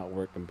thing did not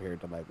work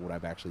compared to like what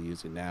I've actually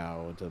using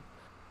now to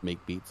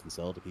make beats and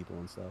sell to people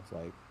and stuff.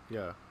 Like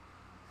Yeah.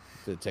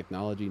 the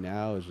technology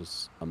now is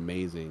just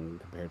amazing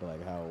compared to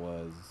like how it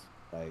was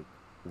like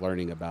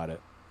learning about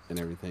it and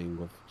everything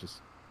with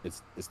just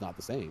it's not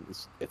the same.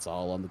 It's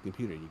all on the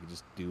computer. You can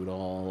just do it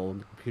all on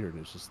the computer, and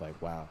it's just like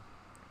wow.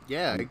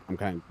 Yeah. I'm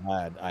kind of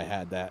glad I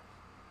had that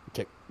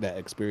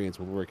experience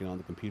with working on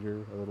the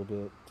computer a little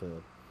bit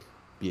to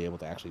be able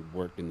to actually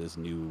work in this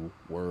new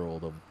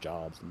world of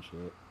jobs and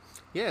shit.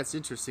 Yeah, it's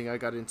interesting. I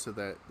got into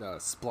that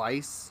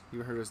Splice.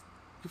 You've heard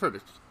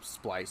of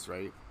Splice,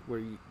 right?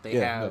 Where they Yeah,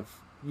 yeah, have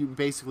you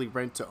basically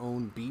rent to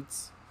own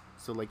beats.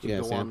 So like you yeah.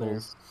 go on there,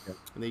 Samples. Yep.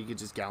 and then you could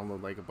just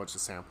download like a bunch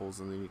of samples,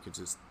 and then you could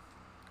just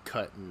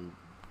cut and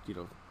you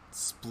know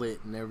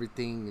split and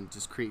everything, and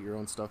just create your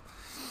own stuff.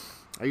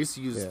 I used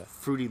to use Yeah.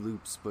 Fruity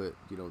Loops, but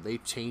you know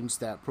they've changed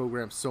that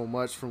program so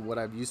much from what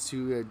I've used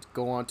to. I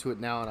go on to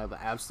it now, and I have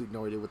absolutely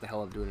no idea what the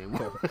hell I'm doing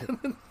anymore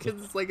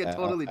because it's like a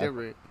totally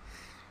different.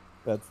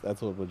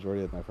 That's what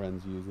majority of my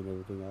friends use and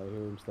everything out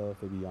here and stuff.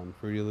 They be on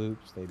Fruity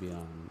Loops. They be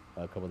on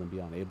a couple of them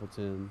be on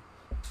Ableton.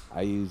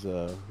 I use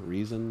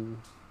Reason,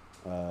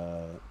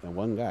 and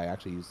one guy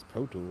actually uses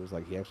Pro Tools.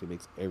 Like he actually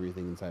makes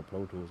everything inside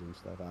Pro Tools and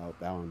stuff out.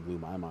 That one blew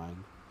my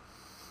mind.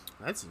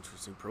 That's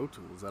interesting. Pro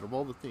Tools, out of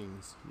all the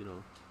things, you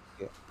know,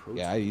 Yeah, Pro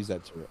yeah. Tools.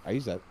 I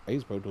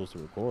use Pro Tools to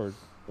record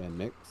and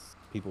mix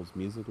people's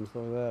music and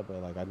stuff like that.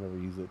 But like I never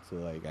use it to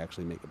like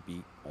actually make a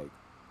beat. Like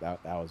that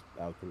was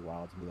pretty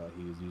wild to me that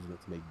he was using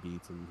it to make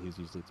beats and he was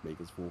using it to make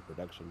his full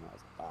production. I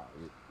was like, wow,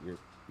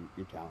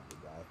 you're talented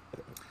guy.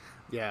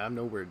 Yeah, I'm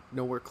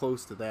nowhere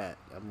close to that.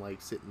 I'm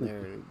like sitting there,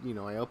 and, you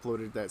know, I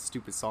uploaded that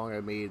stupid song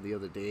I made the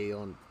other day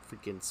on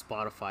freaking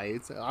Spotify.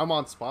 I'm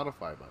on Spotify,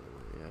 by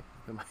the way.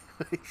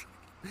 Yeah.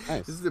 This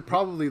Nice. is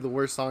probably the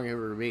worst song I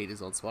ever made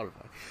is on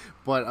Spotify.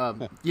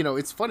 But you know,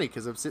 it's funny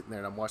because I'm sitting there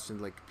and I'm watching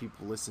like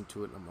people listen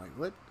to it, and I'm like,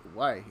 what?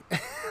 Why?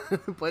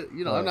 But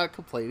you know, I'm Right. not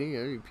complaining.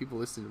 I mean, people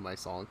listen to my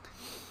song.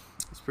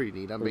 It's pretty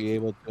neat. I'm Were you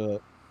making able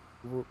to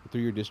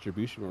through your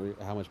distribution,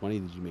 or how much money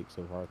did you make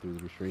so far through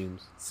your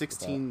streams with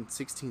that?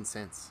 16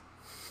 cents.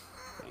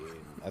 Damn,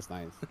 that's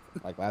nice.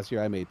 Like last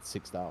year, I made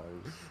 $6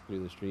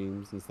 through the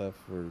streams and stuff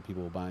for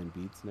people buying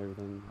beats and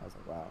everything. I was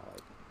like, wow,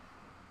 like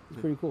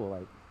it's pretty cool.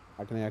 Like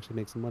I can actually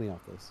make some money off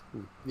this.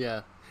 Hmm.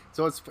 Yeah.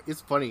 So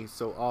it's funny.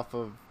 So off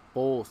of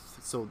both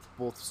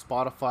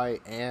Spotify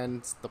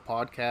and the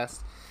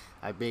podcast,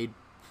 I made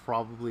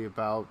probably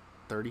about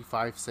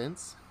 35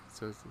 cents.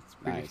 So it's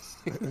pretty Nice.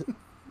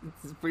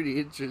 it's pretty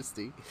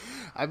interesting.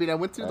 I mean, Right. I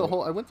went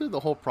through the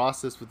whole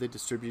process with the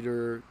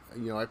distributor.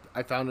 You know,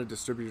 I found a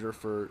distributor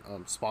for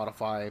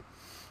Spotify,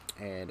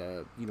 and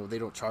you know they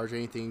don't charge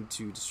anything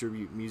to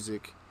distribute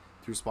music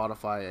through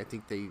Spotify. I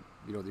think they, you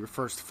know, your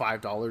first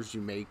 $5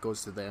 you make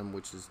goes to them,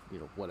 which is, you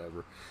know,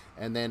 whatever,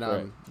 and then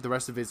Right. the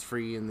rest of it's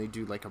free. And they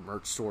do like a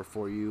merch store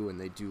for you, and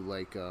they do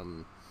like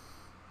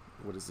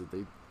what is it?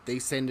 They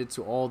send it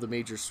to all the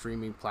major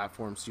streaming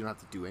platforms, so you don't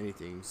have to do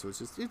anything. So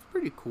it's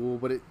pretty cool.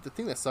 But the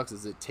thing that sucks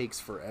is it takes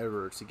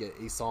forever to get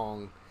a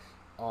song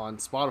on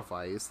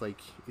Spotify. It's like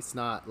it's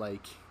not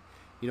like,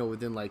 you know,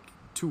 within like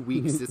 2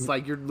 weeks. It's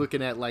like you're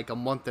looking at like a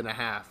month and a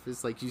half.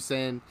 It's like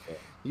Yeah.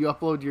 you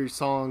upload your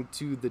song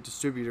to the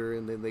distributor,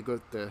 and then they go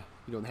you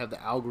know, they have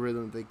the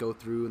algorithm they go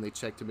through, and they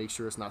check to make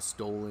sure it's not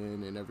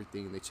stolen and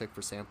everything, and they check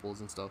for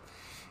samples and stuff.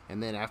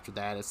 And then after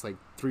that, it's like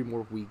 3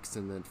 more weeks,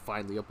 and then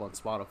finally up on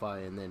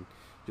Spotify, and then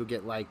you'll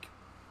get like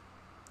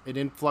an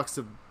influx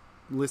of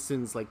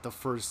listens like the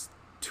first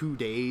 2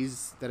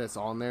 days that it's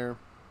on there,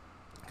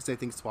 because I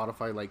think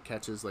Spotify like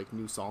catches like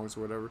new songs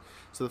or whatever.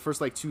 So the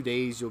first like 2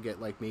 days you'll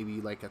get like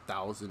maybe like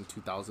 1,000,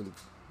 2,000,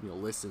 you know,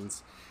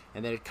 listens,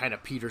 and then it kind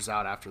of peters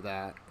out after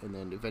that, and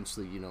then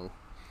eventually, you know,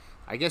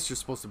 I guess you're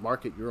supposed to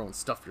market your own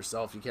stuff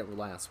yourself. You can't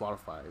rely on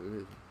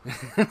Spotify.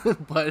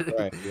 But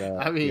Right. Yeah.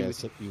 I Yeah. mean,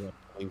 So you have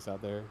links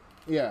out there.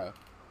 yeah.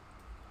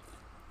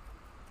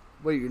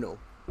 Well, you know,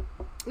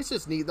 it's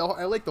just neat.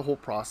 I like the whole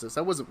process.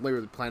 I wasn't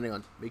really planning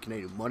on making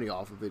any money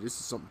off of it. It's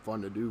just something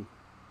fun to do.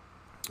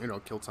 You know,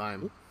 kill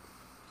time.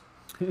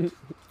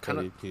 Kind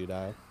of,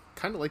 Die.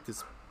 kind of like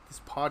this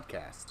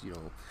podcast. You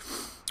know,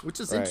 Right.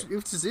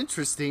 which is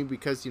interesting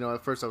because, you know,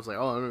 at first I was like,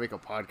 oh, I'm gonna make a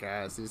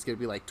podcast. It's gonna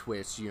be like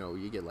Twitch. You know,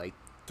 you get like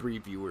 3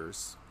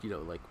 viewers. You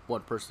know, like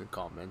one person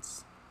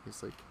comments.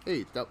 It's like,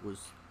 hey, that was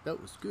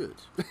good.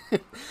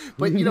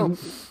 But you know,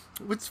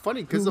 what's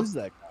funny because Who is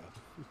that guy?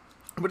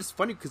 but it's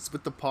funny because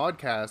with the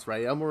podcast,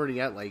 right, I'm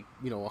already at like,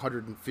 you know,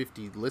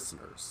 150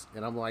 listeners,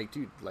 and I'm like,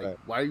 dude, like, Right.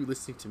 why are you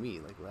listening to me?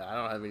 Like, I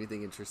don't have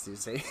anything interesting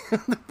to say.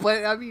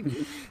 But I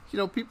mean, you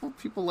know, people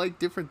like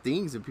different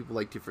things, and people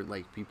like different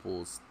like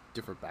people's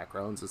different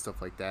backgrounds and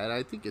stuff like that.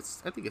 I think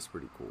it's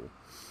pretty cool.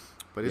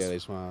 But Yeah, it's they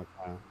just want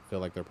to feel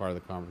like they're part of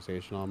the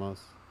conversation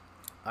almost.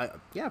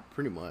 yeah,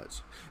 pretty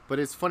much. But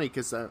it's funny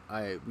because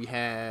we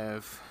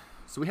have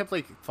So we have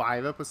like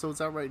 5 episodes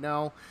out right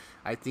now.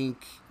 I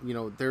think,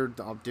 they're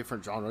of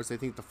different genres. I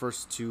think the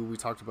first 2 we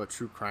talked about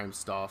true crime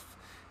stuff,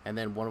 and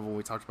then one of them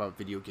we talked about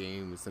video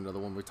games. Another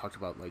one we talked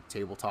about like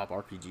tabletop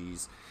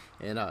RPGs,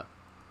 and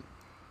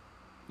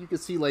you can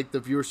see like the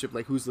viewership,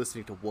 like who's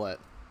listening to what.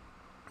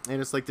 And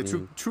it's like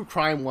the true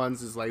crime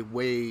ones is like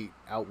way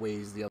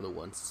outweighs the other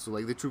ones. So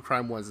like the true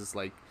crime ones is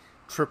like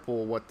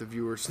triple what the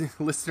viewers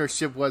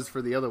listenership was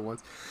for the other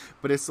ones.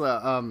 But it's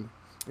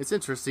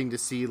interesting to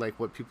see like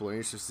what people are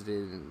interested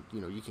in,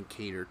 and you can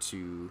cater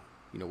to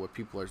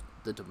what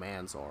the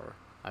demands are.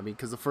 I mean,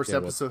 because the first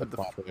episode,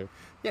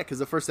 because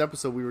the first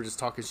episode we were just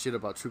talking shit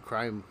about true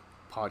crime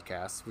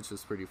podcasts, which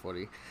was pretty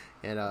funny,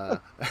 and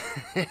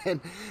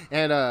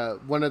and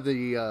one of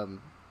the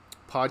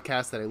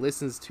podcast that I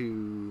listened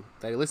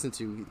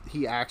to,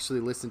 he actually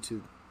listened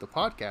to the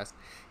podcast,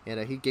 and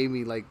he gave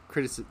me like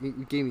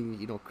he gave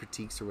me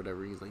critiques or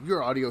whatever. He's like,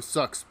 your audio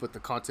sucks, but the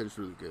content is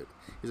really good.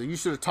 He's like, you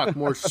should have talked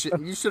more shit.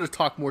 You should have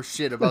talked more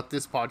shit about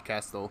this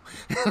podcast though.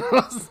 I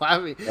was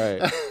laughing.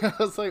 Right. I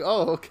was like,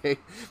 oh, okay,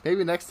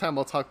 maybe next time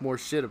I'll talk more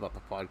shit about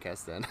the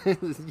podcast then.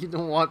 You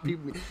don't want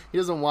people. He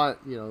doesn't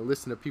want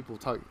listen to people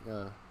talk.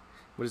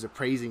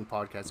 Praising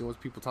podcasts. He wants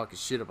people talking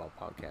shit about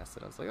podcasts.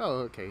 And I was like,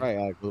 oh, okay. Right,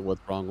 like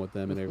what's wrong with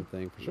them and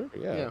everything, for sure.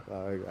 Yeah.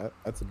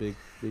 That's a big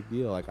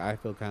deal. Like, I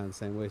feel kind of the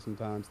same way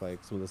sometimes.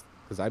 Like, some of this,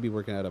 because I be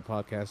working at a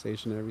podcast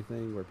station and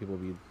everything where people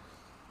be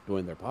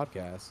doing their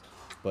podcasts,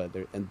 but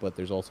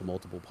there's also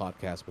multiple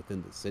podcasts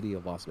within the city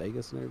of Las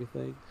Vegas and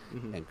everything.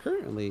 Mm-hmm. And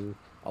currently,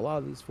 a lot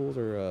of these fools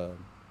are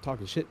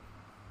talking shit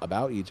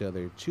about each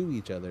other, to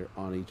each other,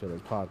 on each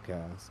other's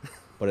podcasts.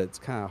 But it's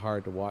kind of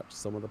hard to watch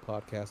some of the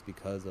podcasts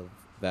because of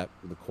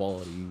the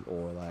quality,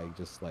 or like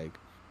just like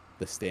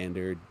the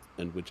standard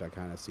in which I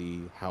kind of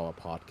see how a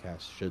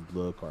podcast should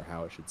look or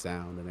how it should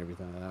sound and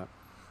everything like that.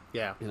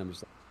 Yeah. And I'm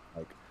just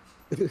like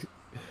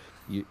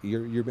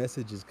your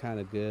message is kind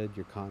of good,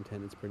 your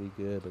content is pretty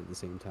good, but at the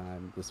same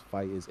time, this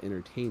fight is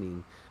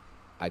entertaining.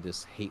 I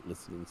just hate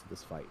listening to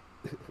this fight.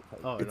 Like,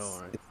 oh, I know,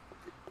 right?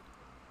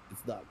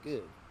 It's not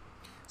good.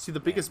 See, the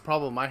biggest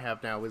problem I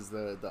have now is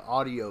the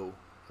audio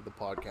of the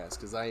podcast,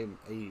 because I am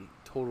a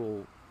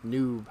total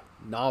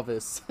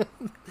novice.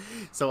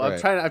 So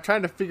right. I'm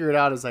trying to figure it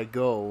out as I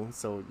go.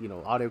 So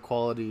audio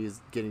quality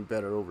is getting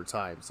better over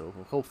time, so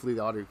hopefully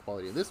the audio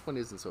quality of this one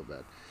isn't so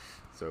bad.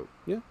 So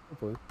yeah,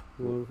 hopefully.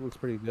 Well, it looks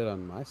pretty good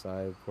on my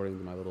side according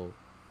to my little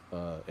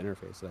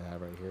interface that I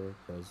have right here,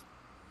 because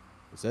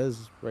it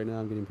says right now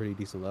I'm getting pretty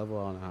decent level.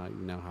 on how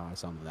I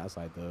sound on that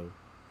side though,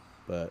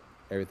 but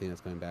everything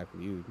that's coming back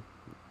from you,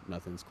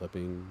 nothing's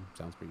clipping,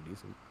 sounds pretty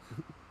decent.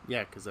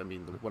 Yeah, because I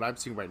mean, what I'm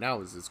seeing right now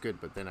is good,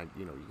 but then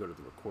you go to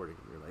the recording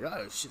and you're like,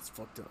 oh, shit's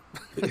fucked up.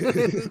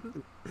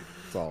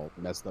 It's all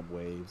messed up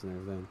waves and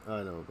everything.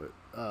 I know, but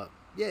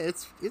yeah,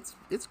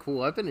 it's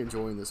cool. I've been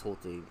enjoying this whole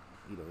thing.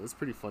 It's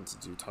pretty fun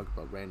to talk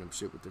about random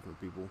shit with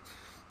different people.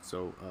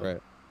 So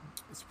right.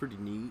 It's pretty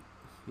neat.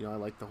 I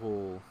like the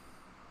whole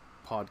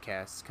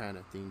podcast kind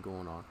of thing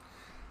going on.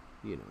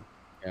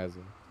 As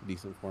a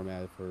decent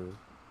format for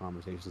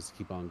conversations to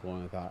keep on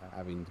going without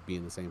having to be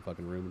in the same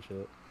fucking room and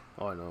shit.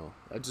 Oh, I know.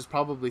 I just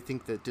probably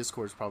think that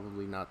Discord's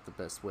probably not the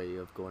best way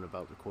of going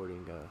about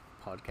recording a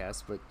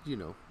podcast, but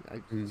you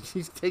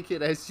take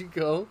it as you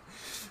go.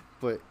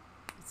 But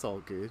it's all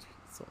good.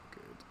 It's all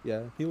good.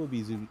 Yeah, people be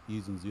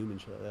using Zoom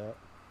and shit like that.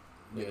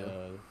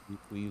 Yeah.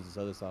 We use this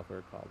other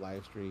software called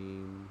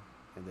Livestream,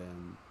 and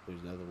then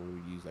there's another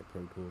one we use like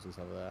Pro Tools and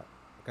stuff like that.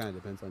 It kind of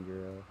depends on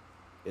your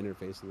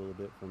interface a little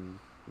bit from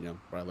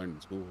what I learned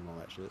in school and all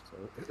that shit.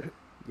 So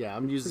yeah,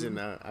 I'm using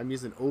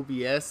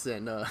OBS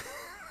and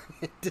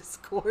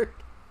Discord.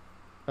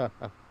 Oh,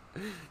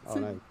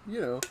 nice.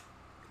 Yeah,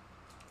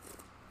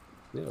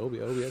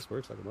 OBS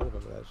works like a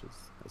motherfucker.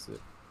 That's it.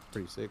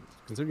 Pretty sick.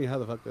 Considering how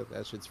the fuck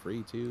that shit's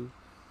free too,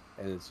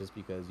 and it's just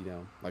because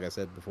like I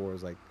said before,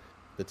 it's like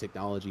the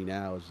technology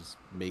now just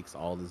makes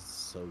all this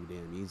so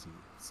damn easy.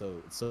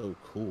 So it's so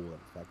cool, the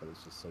fact that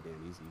it's just so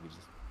damn easy. You can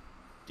just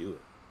do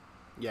it.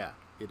 Yeah,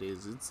 it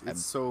is.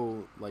 It's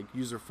so like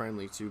user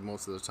friendly too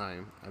most of the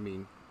time. I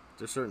mean,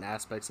 there's certain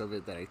aspects of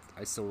it that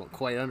I still don't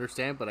quite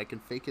understand, but I can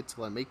fake it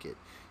till I make it.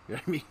 You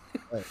know what I mean?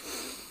 Right.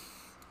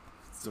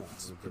 So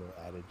it's a little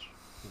adage.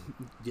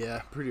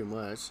 Yeah, pretty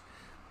much.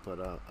 But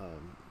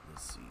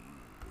let's see.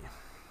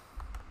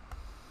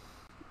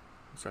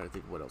 I'm trying to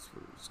think what else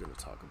we're just gonna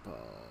talk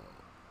about.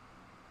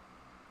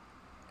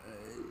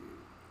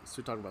 So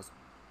we're talking about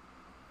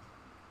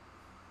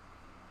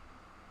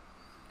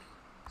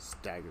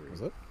staggering.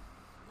 Was it?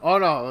 Oh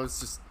no, I was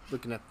just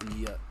looking at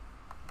the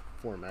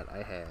format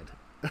I had.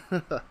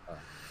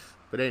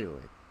 But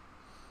anyway.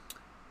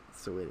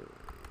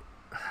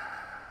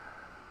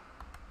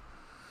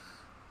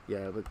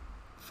 Yeah, but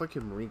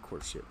fucking Marine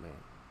Corps shit, man.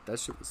 That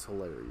shit was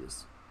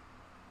hilarious.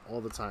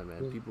 All the time,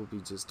 man. Yeah. People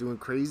be just doing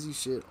crazy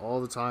shit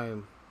all the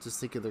time, just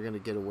thinking they're gonna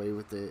get away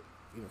with it.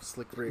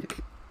 Slick Rick.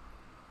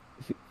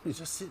 You're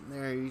just sitting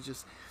there.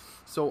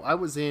 So I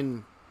was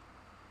in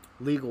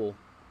legal,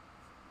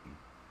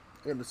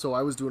 and so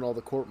I was doing all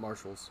the court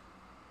martials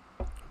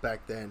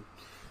back then,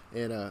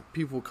 And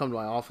people would come to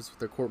my office with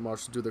their court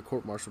martial, do their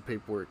court martial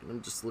paperwork, and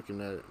I'm just looking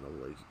at it, and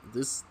I'm like,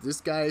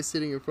 this guy is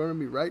sitting in front of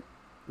me right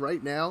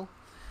now.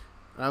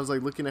 And I was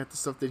like looking at the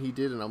stuff that he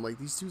did, and I'm like,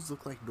 these dudes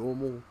look like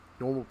normal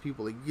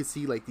people. Like you can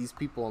see like these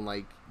people on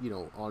like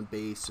on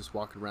base just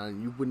walking around,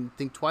 and you wouldn't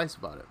think twice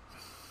about it.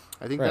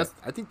 I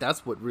think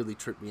that's what really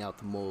tripped me out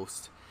the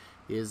most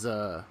is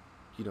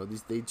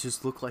these they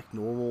just look like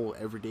normal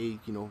everyday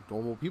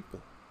normal people.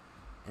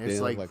 And they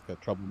it's look like a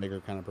troublemaker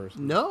kind of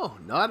person. No,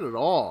 not at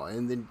all.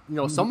 And then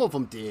some of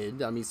them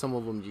did. I mean, some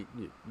of them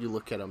you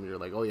look at them and you're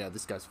like, oh yeah,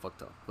 this guy's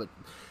fucked up. But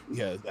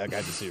yeah, that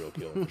guy's a serial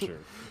killer for sure.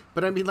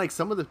 But I mean, like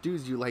some of the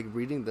dudes you like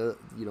reading the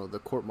the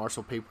court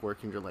martial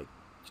paperwork and you're like,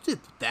 you did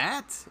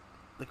that?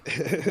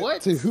 Like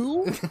what? To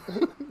who?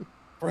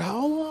 For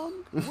how long?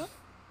 What?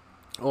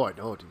 Oh, I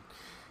know, dude.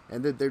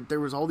 And then there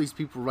was all these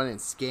people running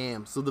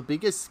scams. So the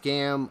biggest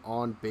scam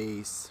on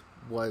base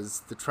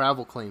was the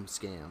travel claim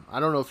scam. I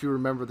don't know if you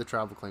remember the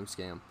travel claim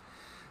scam.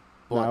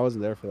 No, I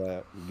wasn't there for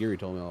that. Gary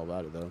told me all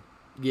about it, though.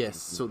 Yes,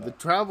 so the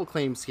travel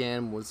claim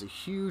scam was a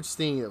huge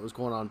thing that was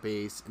going on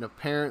base, and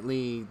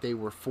apparently they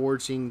were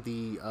forging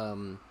the...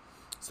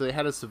 so they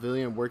had a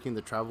civilian working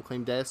the travel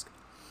claim desk.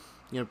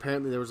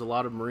 Apparently there was a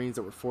lot of Marines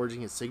that were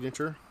forging his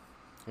signature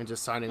and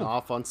just signing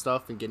off on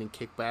stuff and getting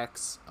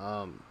kickbacks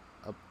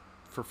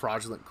for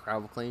fraudulent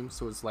travel claims.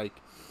 So it's like...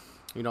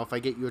 if I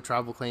get you a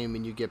travel claim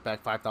and you get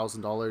back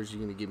 $5,000, you're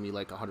going to give me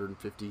like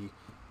 $150,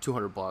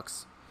 $200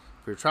 for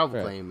your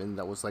travel claim. And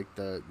that was like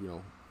the,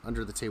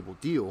 under the table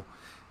deal.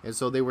 And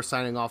so they were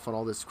signing off on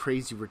all this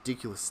crazy,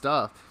 ridiculous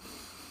stuff.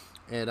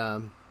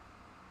 And,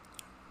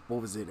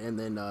 what was it? And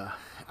then,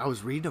 I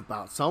was reading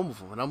about some of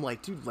them and I'm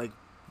like, dude, like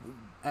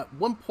at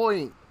one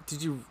point,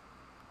 did you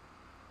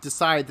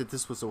decide that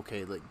this was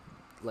okay?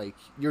 Like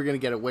you're going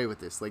to get away with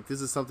this. Like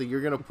this is something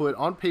you're going to put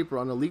on paper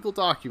on a legal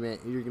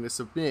document and you're going to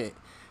submit.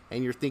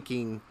 And you're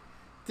thinking,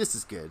 this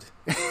is good.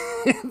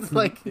 It's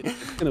like,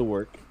 it's going to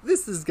work.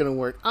 This is going to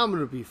work. I'm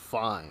going to be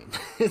fine.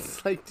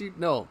 It's like, dude,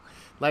 no.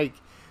 Like,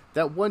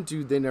 that one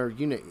dude in our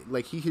unit,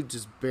 like, he had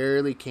just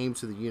barely came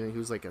to the unit. He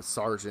was like a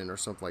sergeant or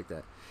something like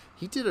that.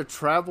 He did a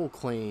travel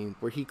claim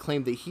where he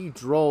claimed that he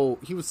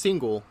was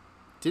single,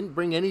 didn't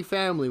bring any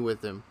family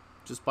with him,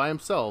 just by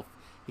himself.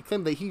 He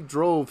claimed that he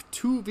drove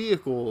 2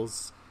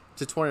 vehicles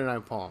to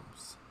 29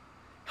 Palms.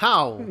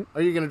 How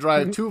are you going to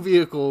drive 2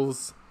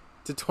 vehicles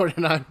to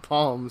 29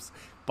 Palms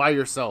by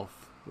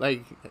yourself?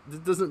 Like,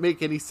 it doesn't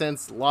make any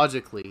sense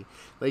logically.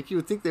 Like, you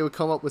would think they would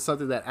come up with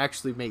something that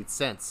actually made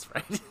sense,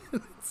 right?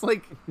 It's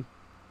like,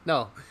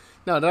 no,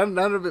 none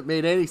of it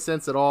made any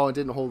sense at all and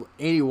didn't hold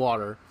any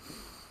water.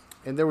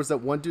 And there was that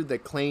one dude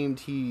that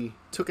claimed he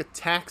took a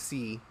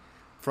taxi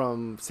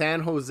from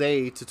San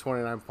Jose to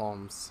 29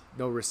 Palms,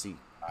 no receipt.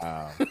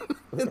 Wow.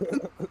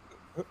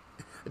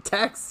 A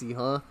taxi,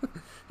 huh?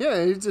 Yeah,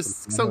 it's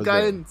just some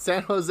guy in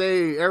San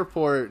Jose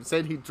airport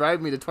said he'd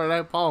drive me to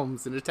 29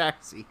 Palms in a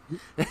taxi.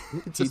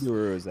 He knew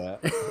where it was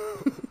at.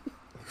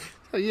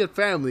 He had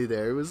family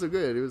there. It was so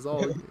good. It was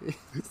all...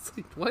 It's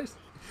like, what?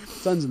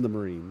 Sons in the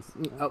Marines.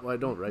 Oh, I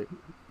don't, right?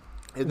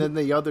 And then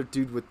the other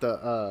dude with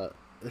the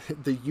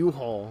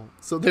U-Haul.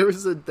 So there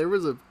was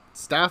a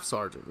staff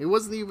sergeant. It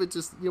wasn't even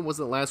just... It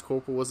wasn't last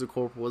corporal, wasn't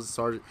corporal, wasn't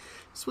sergeant.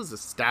 This was a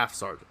staff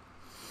sergeant.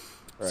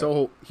 Right.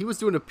 So he was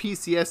doing a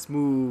PCS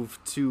move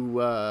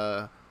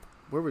to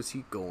where was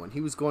he going?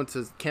 He was going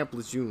to Camp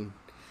Lejeune,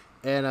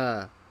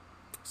 and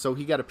so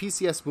he got a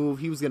PCS move.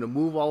 He was going to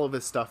move all of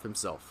his stuff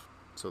himself.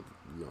 So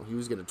he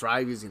was going to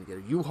drive. He was going to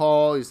get a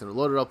U-Haul. He was going to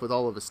load it up with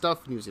all of his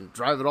stuff, and he was going to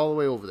drive it all the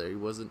way over there. He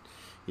wasn't,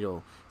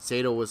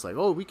 Sato was like,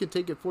 "Oh, we can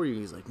take it for you."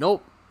 He's like,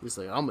 "Nope." He's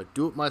like, "I'm going to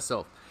do it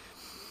myself."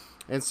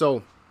 And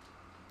so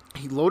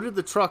he loaded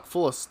the truck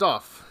full of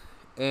stuff,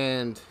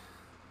 and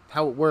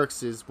how it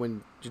works is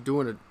when you're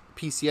doing a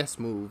PCS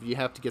move, you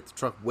have to get the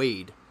truck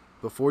weighed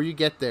before you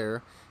get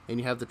there, and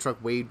you have the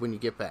truck weighed when you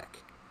get back.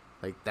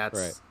 Like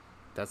that's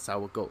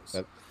how it goes.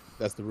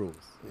 That's the rules.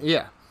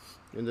 Yeah,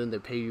 and then they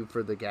pay you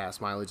for the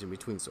gas mileage in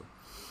between.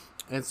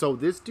 So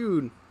this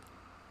dude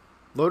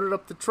loaded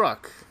up the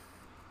truck,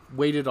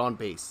 weighed it on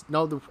base.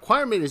 Now the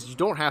requirement is you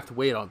don't have to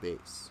weigh it on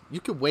base. You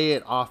can weigh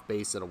it off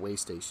base at a weigh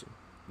station.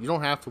 You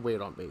don't have to weigh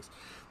it on base.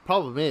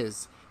 Problem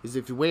is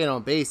if you weigh it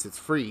on base, it's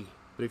free.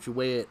 But if you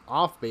weigh it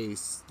off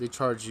base, they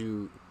charge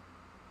you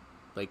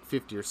like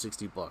 $50 or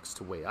 $60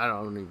 to weigh. I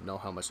don't even know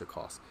how much it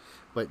costs,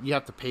 but you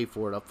have to pay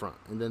for it up front,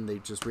 and then they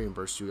just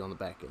reimburse you on the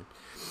back end.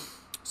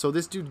 So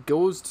this dude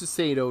goes to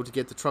Sato to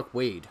get the truck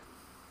weighed.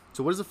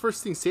 So what is the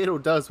first thing Sato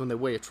does when they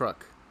weigh a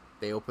truck?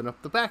 They open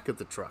up the back of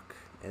the truck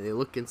and they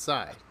look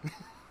inside.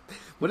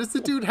 What does the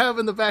dude have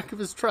in the back of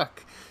his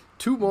truck?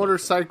 2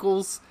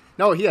 motorcycles.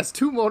 No, he has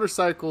 2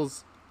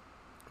 motorcycles,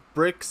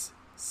 bricks,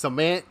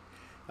 cement,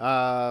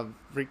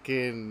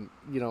 freaking,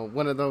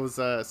 one of those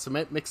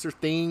cement mixer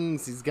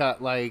things. He's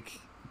got like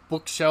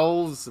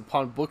bookshelves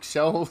upon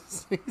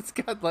bookshelves.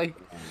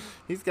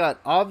 He's got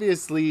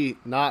obviously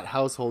not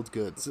household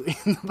goods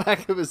in the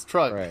back of his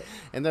truck. Right.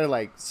 And they're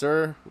like,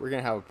 "Sir, we're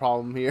gonna have a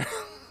problem here."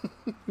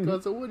 He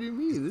goes, "So what do you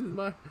mean? This is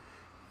my..."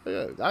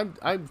 Yeah,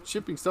 I'm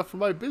shipping stuff for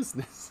my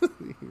business.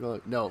 You're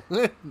like, no,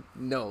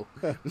 no.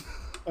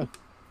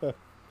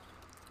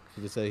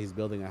 He just said he's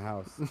building a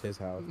house, his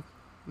house.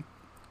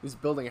 He's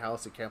building a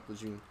house at Camp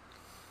Lejeune.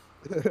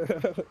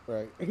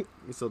 Right.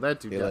 So that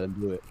dude They let him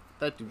do it.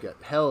 that dude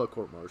got hella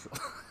court martial.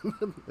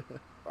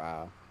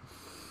 Wow.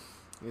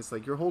 It's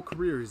like your whole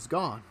career is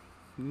gone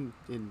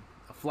in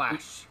a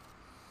flash.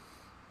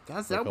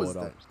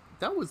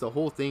 That was the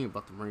whole thing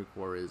about the Marine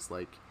Corps is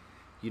like,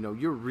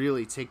 you're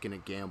really taking a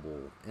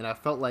gamble, and I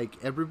felt like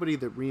everybody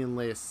that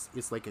reenlists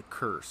is like a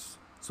curse.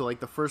 So like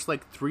the first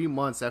like 3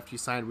 months after you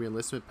sign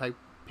reenlistment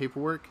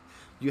paperwork,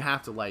 you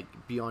have to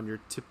like be on your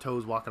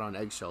tiptoes, walking on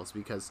eggshells,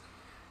 because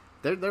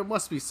there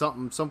must be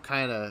some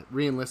kind of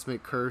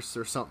reenlistment curse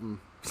or something,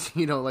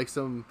 like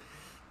some,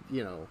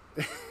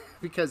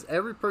 because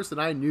every person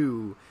I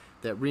knew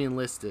that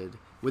reenlisted,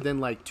 within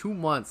like 2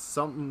 months,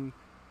 something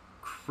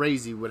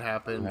crazy would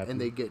happen,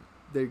 and they get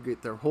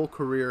their whole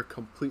career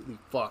completely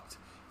fucked,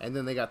 and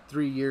then they got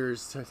 3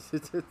 years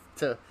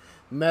to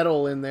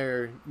meddle in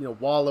their,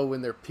 wallow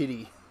in their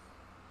pity.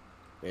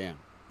 Damn.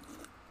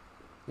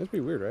 That's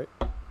pretty weird,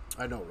 right?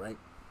 I know, right?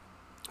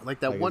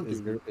 Like that one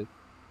dude.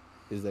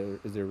 Is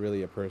there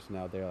really a person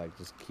out there like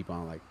just keep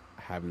on like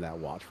having that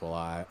watchful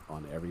eye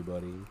on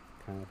everybody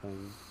kind of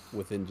thing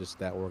within just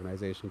that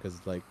organization?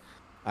 Because like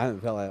I haven't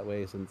felt that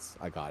way since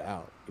I got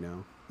out,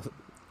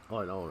 Oh,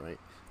 I know, right?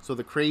 So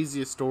the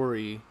craziest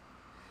story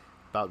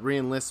about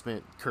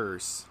reenlistment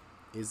curse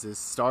is this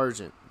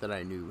sergeant that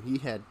I knew. He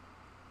had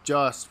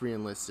just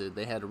reenlisted.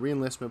 They had a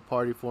reenlistment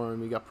party for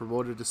him. He got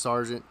promoted to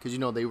sergeant because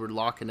they were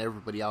locking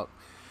everybody out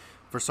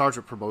for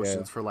sergeant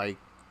promotions for like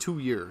 2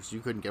 years. You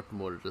couldn't get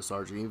promoted to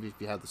sergeant even if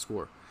you had the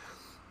score.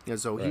 And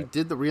so he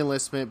did the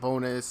reenlistment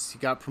bonus. He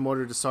got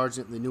promoted to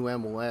sergeant in the new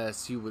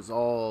MOS. He was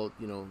all,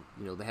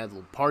 they had a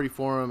little party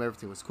for him.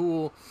 Everything was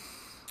cool.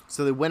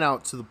 So they went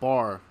out to the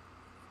bar,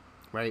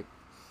 right?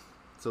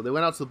 So they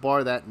went out to the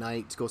bar that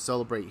night to go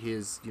celebrate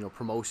his,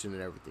 promotion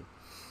and everything.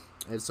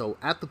 And so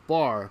at the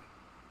bar,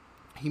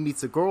 he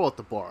meets a girl at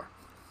the bar,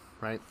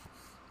 right?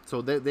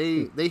 So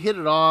they hit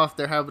it off.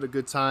 They're having a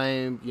good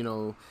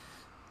time,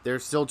 They're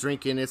still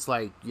drinking. It's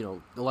like,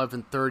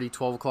 11:30,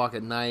 12 o'clock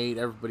at night.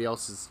 Everybody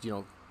else is,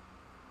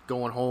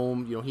 going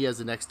home. He has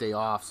the next day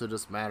off, so it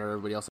doesn't matter.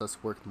 Everybody else has to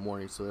work in the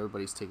morning, so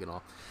everybody's taking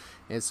off.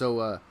 And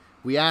so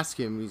we ask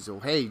him, he's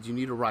like, hey, do you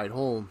need a ride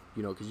home?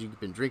 Because you've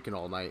been drinking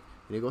all night.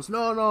 And he goes,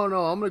 no, I'm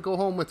going to go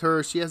home with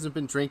her. She hasn't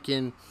been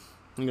drinking.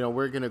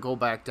 We're going to go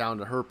back down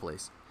to her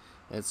place.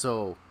 And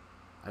so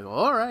I go,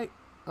 all right.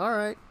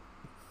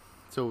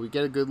 So we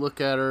get a good look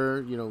at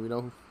her. We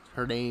know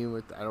her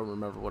name. I don't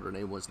remember what her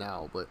name was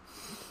now, but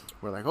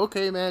we're like,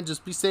 okay, man,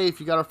 just be safe.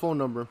 You got our phone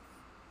number.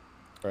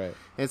 Right.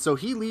 And so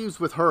he leaves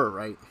with her,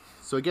 right?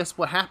 So I guess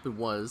what happened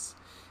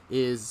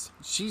is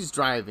she's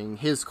driving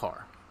his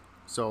car.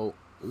 So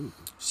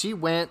she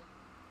went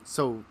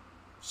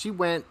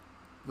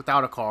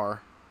without a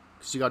car.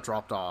 She got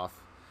dropped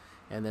off.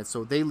 And then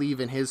so they leave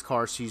in his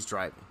car, she's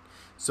driving.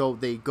 So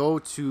they go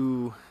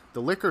to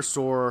the liquor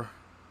store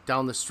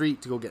down the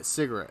street to go get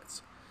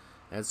cigarettes.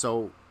 And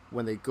so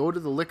when they go to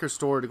the liquor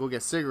store to go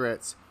get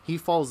cigarettes, he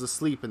falls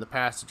asleep in the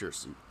passenger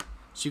seat.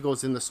 She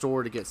goes in the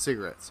store to get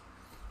cigarettes.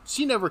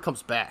 She never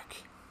comes back.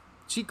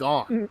 She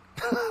gone.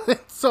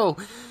 So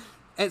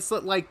it's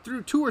like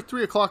through 2 or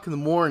 3 o'clock in the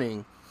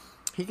morning,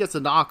 he gets a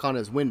knock on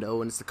his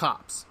window, and it's the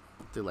cops.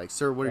 They're like,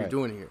 sir, what are you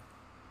doing here?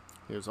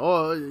 He goes,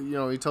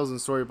 he tells them the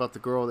story about the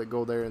girl that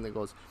go there, and they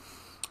goes,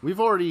 we've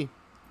already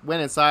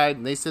went inside,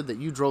 and they said that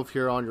you drove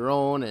here on your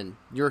own, and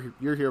you're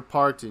here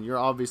parked, and you're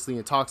obviously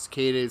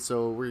intoxicated,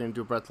 so we're going to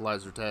do a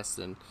breathalyzer test,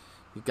 and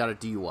you got a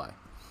DUI.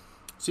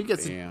 So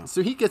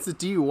he gets a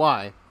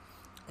DUI,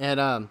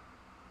 and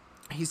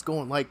he's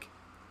going like,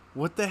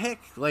 what the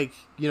heck? Like,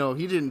 he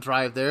didn't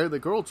drive there. The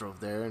girl drove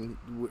there, and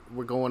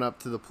we're going up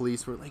to the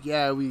police. We're like,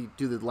 yeah, we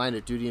do the line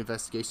of duty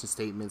investigation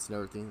statements and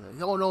everything.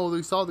 Like, oh, no,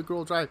 we saw the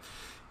girl drive.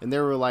 And they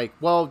were like,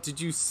 well,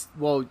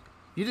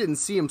 you didn't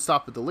see him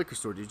stop at the liquor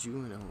store, did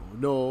you?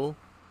 No.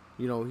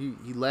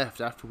 He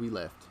left after we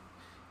left.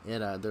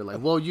 And they're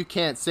like, well, you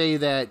can't say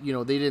that,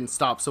 they didn't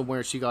stop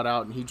somewhere. She got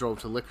out and he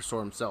drove to the liquor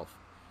store himself.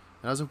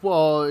 And I was like,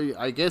 well,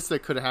 I guess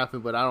that could have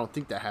happened, but I don't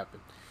think that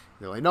happened.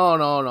 And they're like,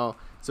 no.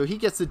 So he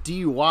gets a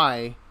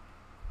DUI.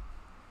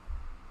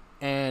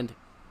 And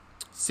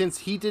since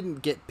he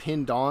didn't get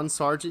pinned on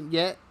sergeant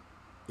yet,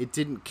 it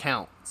didn't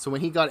count. So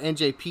when he got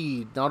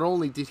NJP, not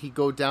only did he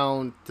go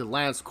down to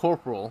Lance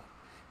Corporal,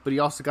 but he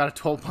also got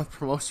a 12-month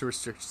promotion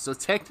restriction. So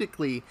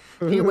technically,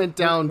 he went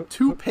down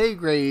 2 pay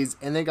grades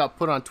and then got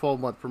put on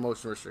 12-month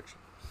promotion restriction.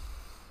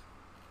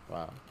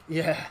 Wow.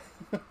 Yeah.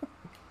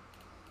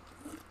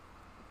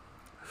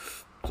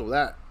 So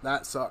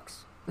that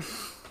sucks.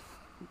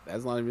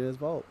 That's not even his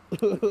fault.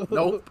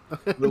 Nope.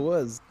 It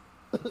was.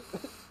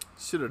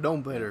 Should have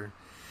known better.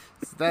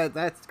 So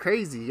that's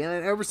crazy.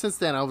 And ever since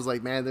then, I was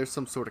like, man, there's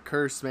some sort of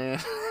curse, man.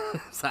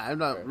 So I'm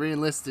not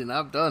re-enlisting.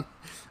 I'm done.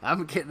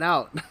 I'm getting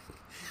out.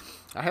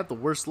 I had the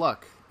worst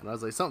luck. And I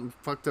was like, something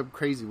fucked up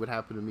crazy would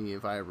happen to me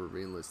if I ever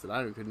re-enlisted.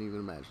 I couldn't even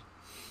imagine.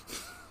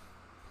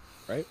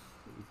 right?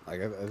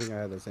 Like I think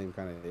I had the same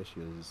kind of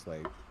issue. It's just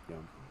like, you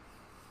know,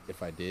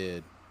 if I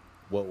did,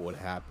 what would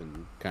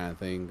happen, kind of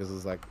thing. Because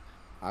it's like,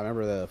 I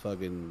remember the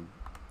fucking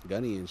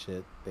Gunny and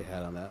shit they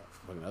had on that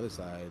fucking other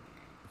side.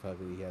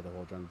 Fucking, he had the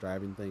whole drunk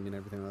driving thing and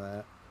everything like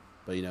that.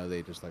 But you know,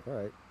 they just like, all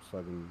right,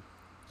 fucking,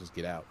 just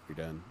get out, you're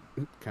done,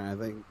 kind of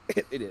thing.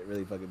 They didn't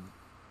really fucking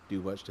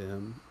do much to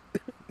him.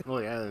 Oh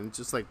yeah, and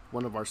just like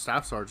one of our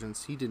staff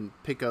sergeants, he didn't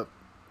pick up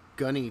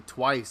Gunny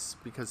twice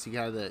because he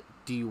had that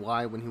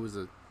DUI when he was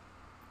a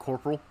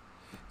corporal.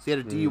 So he had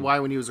a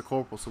DUI when he was a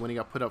corporal. So when he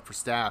got put up for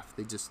staff,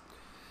 they just,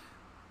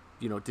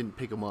 you know, didn't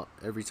pick him up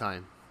every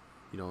time,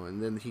 you know.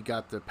 And then he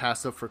got the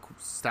passed up for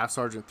staff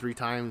sergeant 3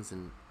 times,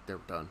 and they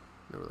were done.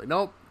 They were like,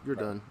 nope, you're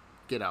done,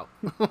 get out.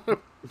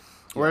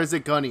 Or is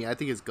it Gunny? I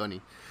think it's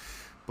Gunny.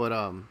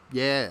 But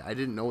yeah, I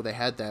didn't know they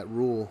had that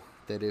rule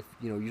that if,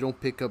 you know, you don't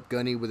pick up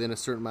Gunny within a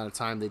certain amount of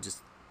time, they just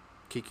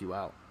kick you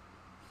out.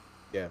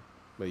 Yeah,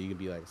 but you could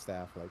be like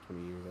staff for like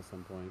 20 years at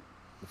some point.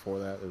 Before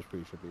that, it was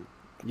pretty trippy.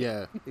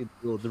 Yeah.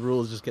 The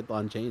rules just kept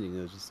on changing.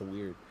 It was just so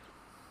weird.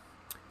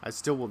 I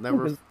still will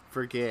never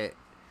forget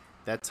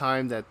that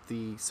time that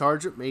the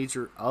sergeant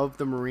major of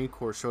the Marine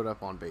Corps showed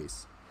up on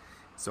base.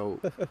 So,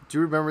 do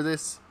you remember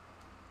this?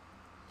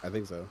 I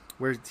think so.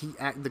 Where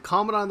the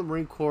commandant of the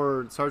Marine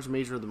Corps, sergeant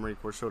major of the Marine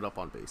Corps, showed up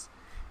on base,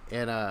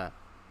 and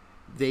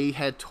they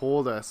had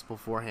told us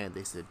beforehand.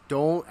 They said,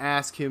 "Don't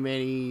ask him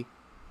any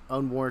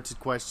unwarranted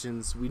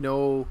questions. We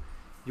know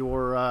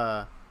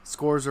your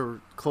scores are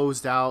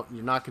closed out.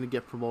 You're not going to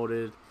get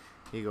promoted."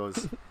 He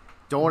goes,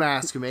 "Don't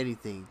ask him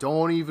anything.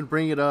 Don't even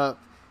bring it up."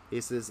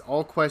 He says,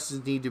 "All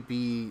questions need to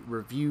be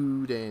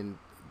reviewed and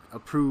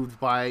approved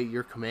by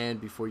your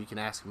command before you can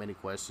ask him any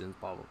questions."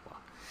 Blah blah blah.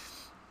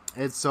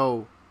 And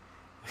so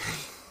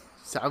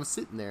I was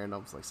sitting there and I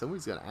was like,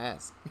 somebody's gonna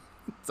ask.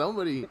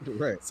 Somebody's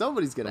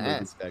gonna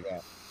ask.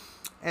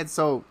 And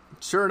so,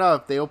 sure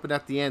enough, they open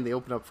at the end. They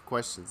open up for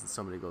questions, and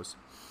somebody goes,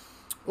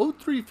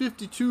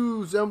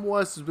 "0352's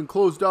MOS has been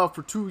closed off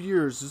for 2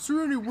 years. Is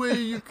there any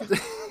way you could?"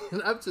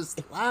 And I'm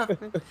just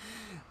laughing.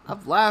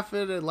 I'm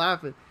laughing and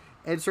laughing.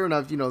 And sure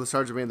enough, you know, the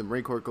sergeant major of the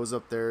Marine Corps goes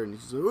up there and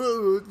he's like,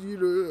 "Oh, you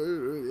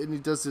know," and he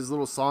does his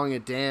little song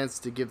and dance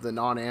to give the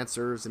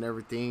non-answers and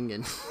everything.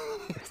 And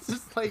it's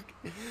just like,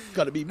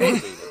 gotta be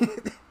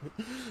motivated.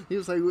 He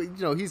was like, you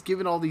know, he's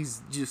giving all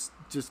these just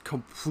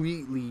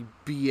completely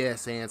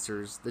BS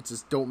answers that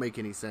just don't make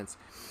any sense.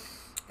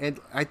 And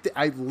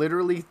I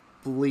literally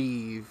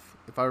believe,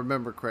 if I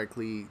remember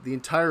correctly, the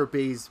entire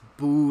base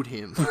booed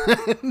him.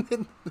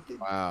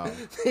 Wow.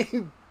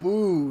 They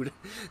booed.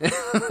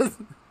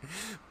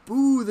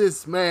 Boo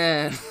this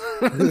man.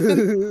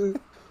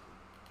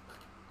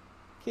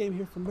 Came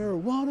here for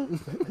marijuana.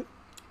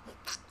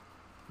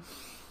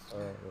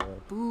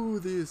 Boo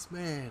this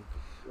man.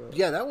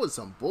 Yeah, that was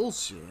some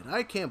bullshit.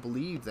 I can't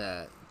believe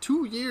that.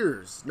 2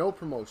 years, no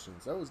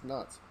promotions. That was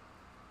nuts.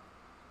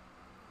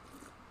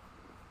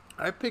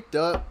 I picked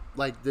up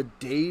like the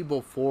day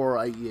before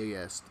I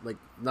EAS. Like,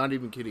 not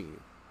even kidding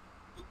you.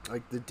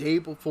 Like the day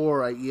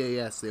before I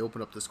EAS, they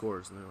opened up the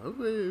scores and they're like,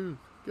 "Okay,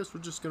 guess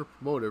we're just gonna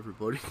promote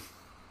everybody."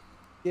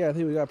 Yeah, I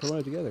think we got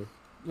promoted together.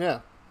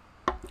 Yeah.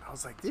 I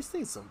was like, this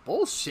thing's some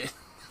bullshit.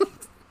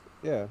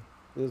 Yeah,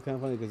 it was kind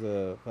of funny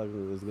because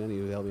fucking this Gunny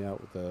who helped me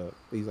out with the.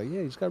 He's like, "Yeah,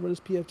 you just gotta run this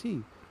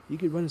PFT. You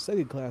could run a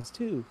second class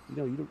too. You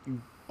know,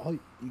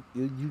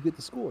 you get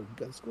the score. You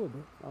got the score,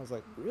 bro." I was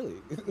like,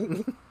 "Really?"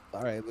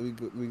 All right,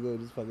 let me go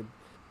just fucking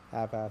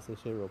half-ass this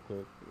shit real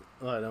quick.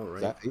 Oh, I know,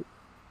 right?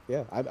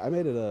 I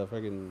made it a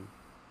freaking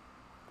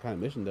kind of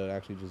mission though to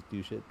actually just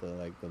do shit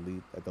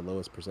at the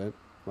lowest percent.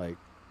 Like,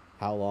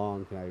 how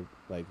long can I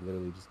like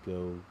literally just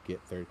go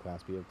get third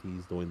class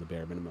PFTs doing the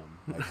bare minimum?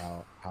 Like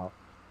how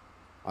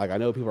like I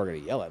know people are gonna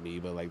yell at me,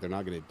 but like they're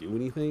not gonna do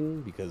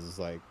anything because it's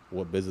like,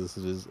 what business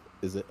is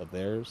it of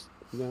theirs?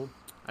 You know?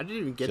 I didn't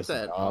even get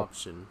that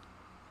option.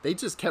 They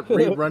just kept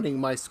rerunning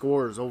my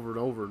scores over and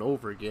over and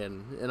over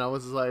again, and I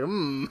was like, I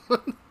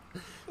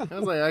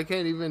was like, I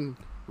can't even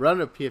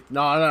run a PF.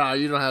 No,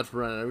 you don't have to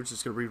run it. I was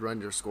just gonna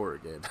rerun your score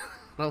again.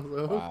 I was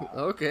like, wow.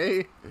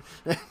 Okay.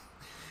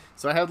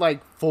 So I had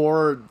like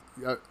 4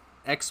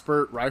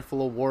 expert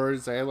rifle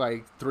awards. I had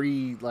like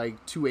 3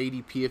 like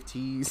 280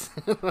 PFTs.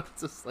 I was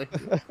just like,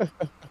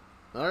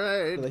 all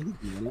right.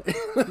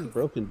 He's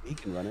broken. He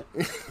can run it.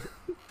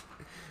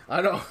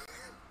 I know.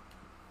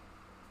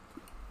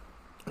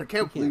 I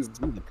can't believe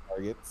the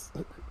targets.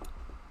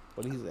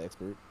 But he's an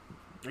expert.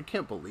 I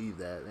can't believe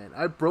that, man.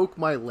 I broke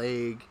my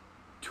leg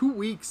 2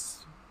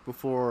 weeks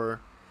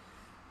before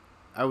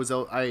I was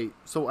out. I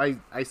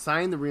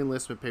signed the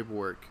reenlistment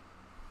paperwork,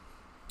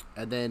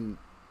 and then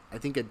I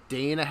think a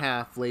day and a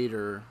half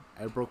later,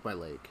 I broke my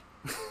leg.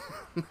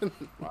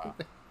 Wow.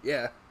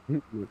 Yeah.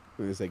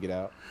 They say get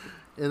out.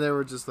 And they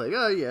were just like,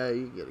 "Oh yeah,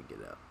 you gotta get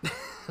out."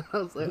 I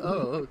was like,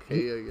 "Oh,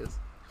 okay, I guess."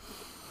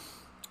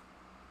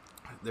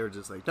 They were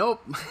just like,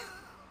 "Nope."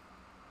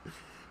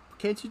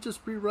 Can't you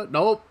just rerun?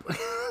 Nope.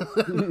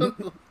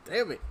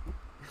 Damn it.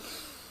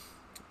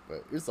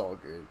 But it's all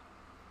good.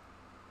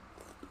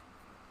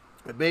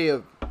 I may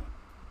have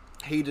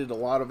hated a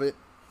lot of it,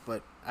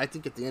 but I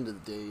think at the end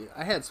of the day,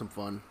 I had some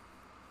fun.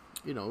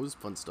 You know, it was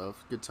fun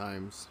stuff, good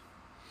times.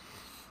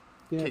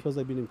 Yeah, it Can't, feels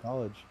like being in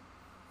college.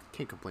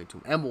 can't complain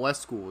too much. MOS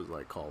school was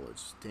like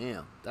college.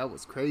 Damn, that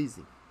was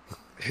crazy.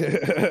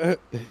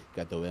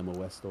 Got the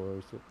MOS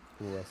stores,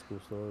 MOS school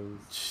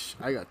stories.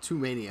 I got too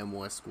many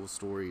MOS school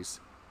stories.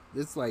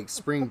 It's like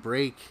spring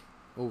break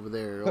over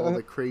there, all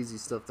the crazy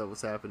stuff that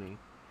was happening.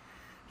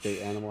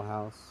 The Animal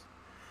House.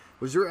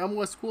 Was your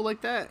MOS school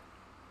like that?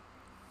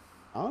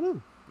 I don't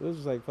know. It was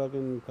just like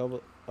fucking a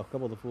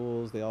couple of the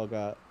fools. They all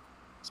got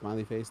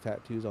smiley face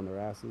tattoos on their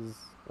asses,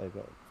 like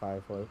like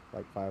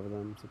five of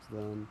them, six of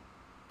them,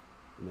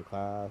 in the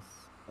class.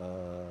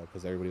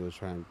 Because everybody was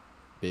trying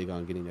big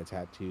on getting a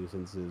tattoo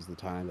since it was the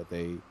time that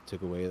they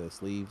took away the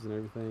sleeves and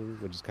everything,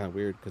 which is kind of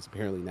weird because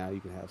apparently now you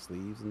can have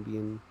sleeves and be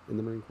in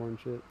the Marine Corps and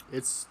shit.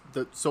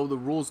 So the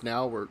rules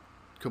now were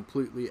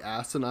completely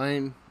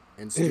asinine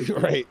and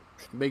stupid. Right.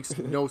 Makes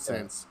no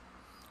sense.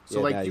 So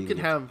Yeah, like now you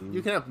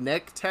can have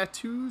neck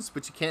tattoos,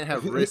 but you can't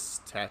have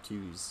wrist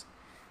tattoos.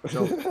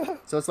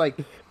 So it's like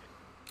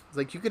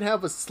you can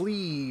have a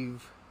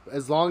sleeve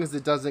as long as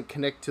it doesn't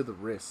connect to the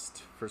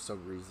wrist for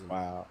some reason.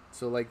 Wow.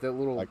 So like that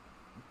little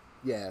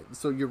yeah.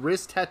 So your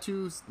wrist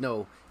tattoos,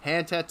 no.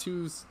 Hand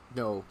tattoos,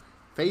 no.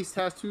 Face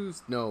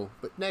tattoos, no.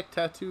 But neck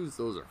tattoos,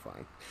 those are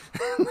fine.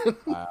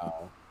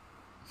 Wow.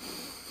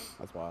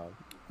 That's wild.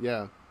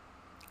 Yeah.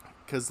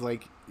 Because,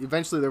 like,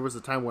 eventually there was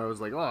a time where I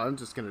was like, oh, I'm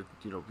just going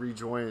to,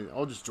 rejoin.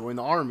 I'll just join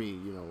the army.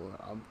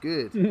 I'm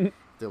good.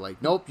 They're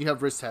like, nope, you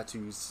have wrist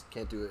tattoos.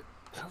 Can't do it.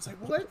 I was like,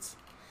 what?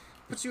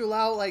 But you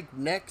allow, like,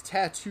 neck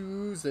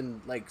tattoos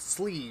and, like,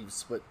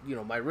 sleeves. But,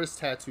 my wrist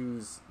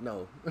tattoos,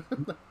 no.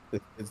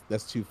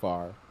 That's too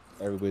far.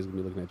 Everybody's going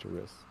to be looking at your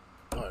wrist.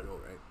 Oh, I know,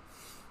 right?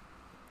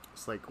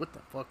 It's like, what the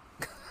fuck?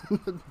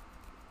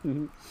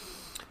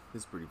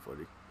 It's pretty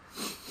funny.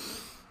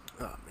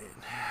 Oh, man.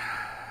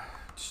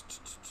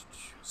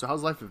 So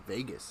how's life in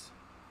Vegas?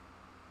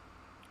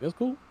 It's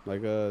cool.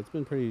 Like it's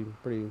been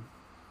been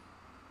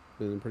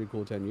a pretty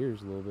cool 10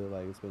 years. A little bit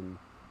like it's been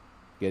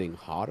getting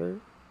hotter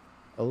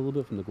a little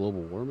bit from the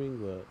global warming,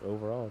 but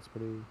overall it's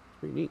pretty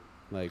neat.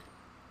 Like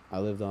I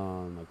lived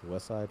on like the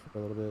west side for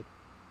a little bit,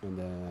 and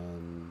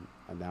then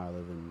now I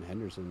live in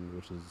Henderson,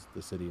 which is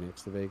the city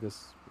next to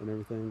Vegas and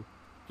everything.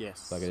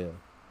 Yes. Like we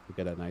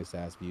got a nice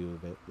ass view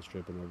of it, the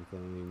strip and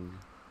everything.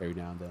 Every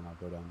now and then I'll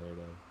go down there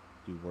to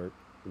do work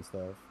and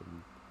stuff.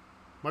 And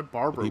my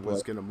barber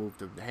was going to move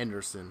to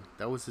Henderson.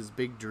 That was his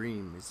big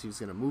dream. He was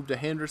going to move to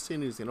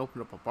Henderson. He was going to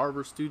open up a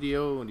barber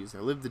studio, and he was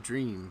going to live the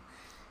dream.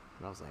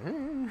 And I was like,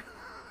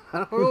 I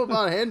don't know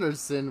about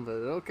Henderson, but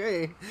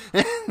okay.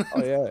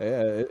 Oh yeah.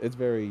 It's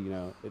very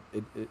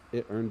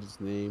it earned its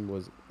name.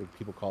 Was like,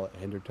 people call it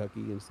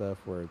Hendertucky and stuff,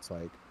 where it's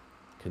like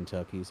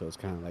Kentucky, so it's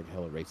kind of like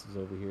hella racist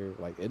over here.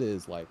 Like it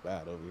is like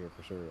that over here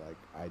for sure. Like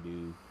I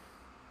do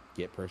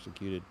get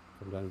persecuted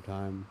from time to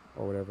time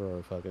or whatever,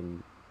 or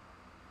fucking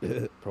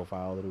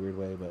profiled in a weird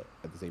way, but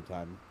at the same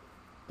time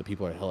the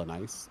people are hella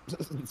nice.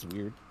 It's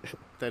weird.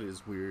 That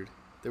is weird.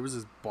 There was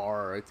this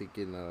bar, I think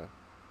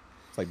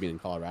it's like being in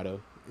Colorado.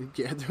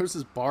 Yeah, there was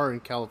this bar in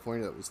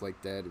California that was like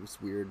that. It was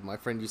weird. My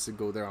friend used to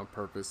go there on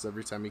purpose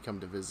every time he come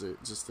to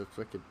visit, just to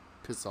fucking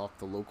piss off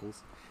the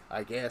locals,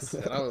 I guess.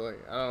 And I was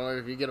like, I don't know,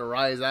 if you get a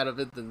rise out of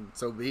it, then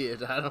so be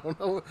it. I don't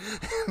know.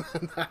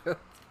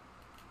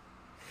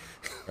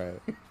 Right.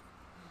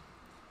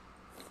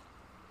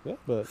 Yeah,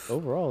 but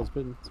overall it's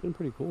been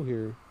pretty cool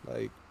here.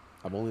 Like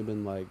I've only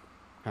been like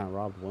kind of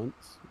robbed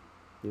once,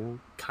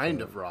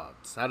 Kind of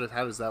robbed. How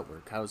does that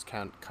work? How is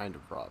kind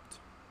of robbed?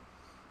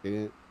 They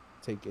didn't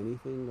take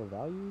anything of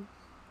value.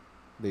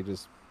 They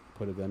just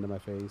put a gun to my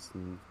face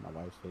and my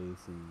wife's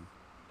face and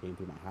came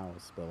through my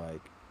house. But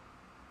like,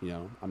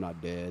 I'm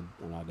not dead.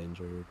 I'm not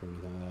injured or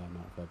anything like that. I'm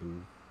not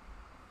fucking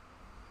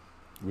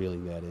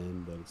reeling that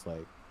in. But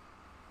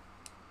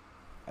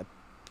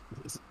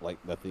it's like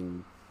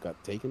nothing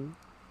got taken.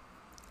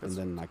 And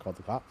then I called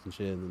the cops and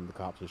shit, and then the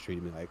cops just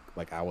treated me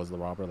like I was the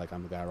robber, like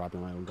I'm the guy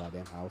robbing my own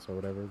goddamn house or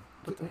whatever.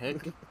 What the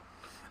heck?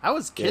 I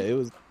was it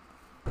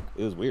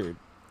was weird.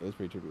 It was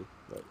pretty trippy.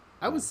 But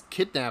I was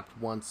kidnapped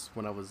once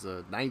when I was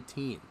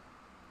 19.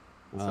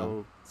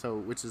 Wow. So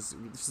which is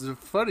a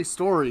funny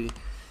story.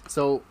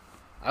 So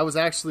I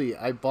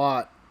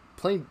bought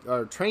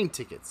train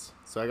tickets.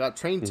 So I got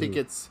train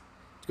tickets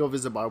to go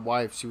visit my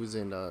wife. She was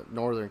in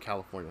Northern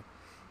California,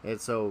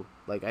 and so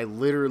like I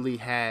literally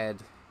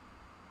had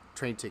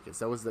train tickets.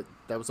 That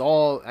was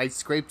all. I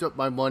scraped up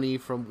my money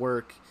from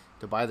work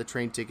to buy the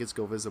train tickets,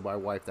 go visit my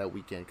wife that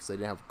weekend because I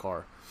didn't have a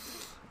car,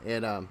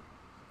 and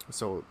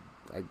so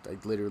I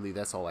literally,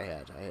 that's all I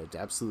had. I had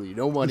absolutely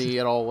no money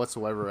at all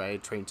whatsoever. I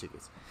had train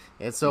tickets,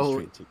 and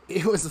so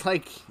it was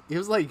like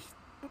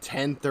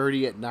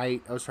 10:30 at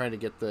night. I was trying to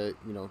get to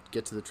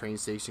the train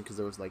station because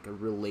there was like a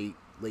real late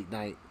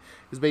night.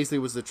 Because basically,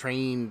 it was the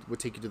train would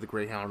take you to the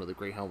Greyhound, or the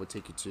Greyhound would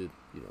take you to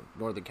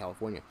Northern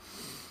California.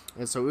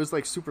 And so it was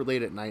like super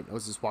late at night. I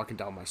was just walking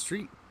down my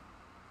street,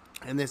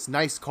 and this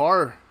nice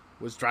car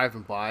was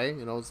driving by,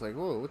 and I was like,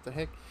 "Whoa, what the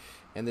heck?"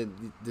 And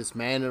then this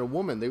man and a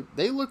woman,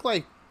 they look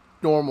like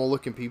normal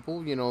looking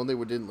people, you know, they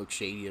didn't look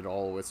shady at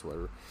all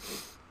whatsoever.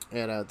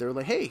 And they were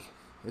like, hey,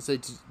 they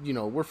said, you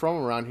know, we're from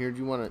around here. Do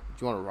you want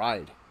to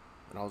ride?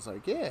 And I was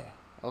like, yeah.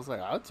 I was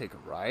like, I'll take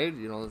a ride.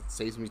 You know, it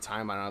saves me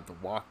time. I don't have to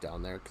walk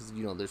down there because,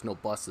 you know, there's no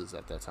buses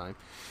at that time.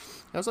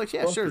 I was like,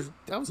 yeah, sure.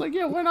 I was like,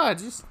 yeah, why not?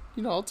 Just,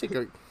 you know, I'll take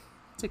a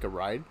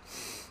ride.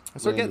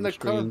 So I get in the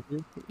car.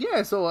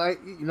 Yeah, so I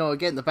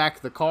get in the back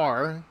of the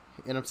car,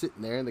 and I'm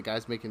sitting there, and the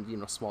guy's making, you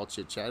know, small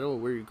chit chat. Oh,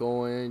 where are you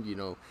going? You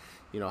know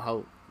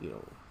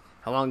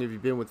how long have you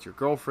been with your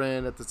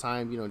girlfriend at the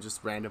time? You know,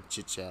 just random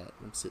chit chat.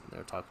 I'm sitting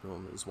there talking to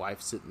him. His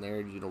wife's sitting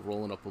there, you know,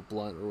 rolling up a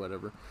blunt or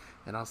whatever.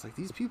 And I was like,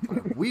 these people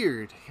are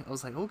weird. I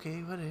was like, okay,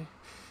 whatever.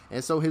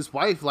 And so his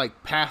wife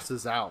like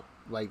passes out,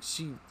 like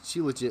she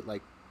legit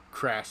like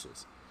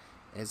crashes.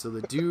 And so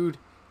the dude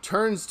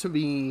turns to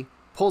me,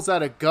 pulls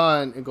out a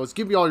gun, and goes,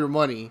 give me all your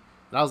money.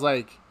 And I was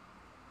like,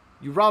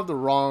 you robbed the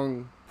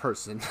wrong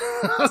person.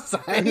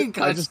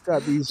 I just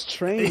got these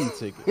train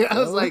tickets. Yeah, I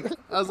was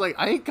like,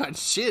 I ain't got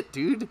shit,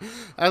 dude.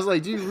 I was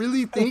like, do you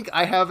really think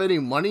I have any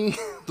money?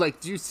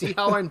 Like, do you see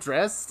how I'm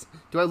dressed?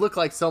 Do I look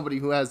like somebody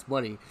who has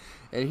money?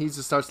 And he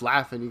just starts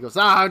laughing. He goes,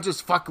 I'm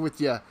just fucking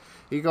with you.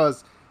 He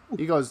goes,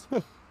 do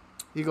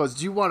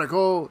you want to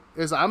go?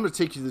 Like, I'm going to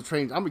take you to the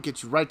train. I'm going to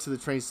get you right to the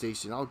train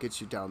station. I'll get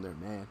you down there,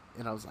 man.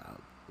 And I was like,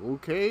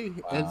 okay.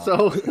 Wow. And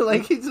so,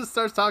 like, he just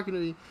starts talking to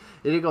me.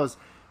 And he goes,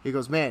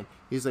 man,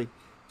 he's like,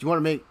 do you want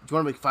to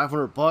make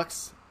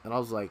 $500? And I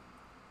was like,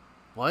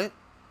 what?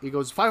 He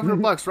goes,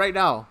 $500 right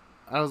now.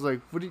 And I was like,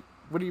 what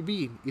do you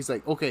mean? He's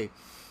like, okay,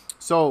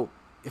 so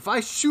if I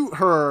shoot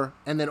her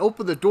and then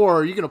open the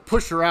door, you're going to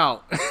push her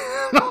out.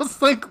 And I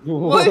was like,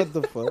 what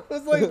the fuck? I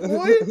was like,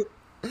 what?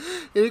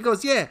 And he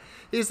goes, yeah.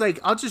 He's like,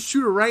 I'll just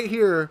shoot her right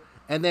here,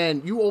 and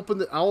then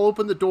I'll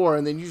open the door,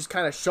 and then you just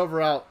kind of shove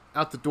her out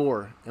the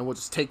door, and we'll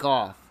just take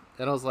off.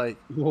 And I was like,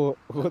 what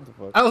the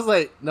fuck? I was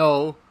like,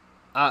 no,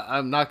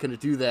 I'm not going to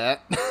do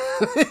that.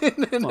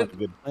 That's not a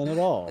good plan at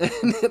all.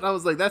 And then I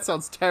was like, that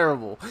sounds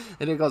terrible.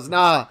 And he goes,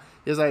 nah.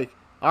 He's like,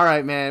 all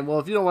right, man. Well,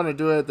 if you don't want to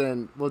do it,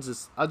 then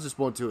I just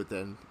won't do it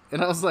then.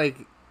 And I was like,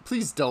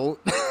 please don't.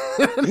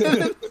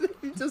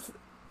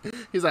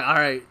 He's like, all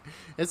right.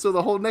 And so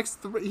the whole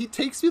he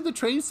takes me to the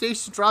train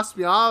station, drops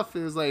me off,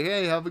 and was like,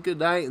 hey, have a good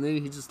night. And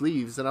then he just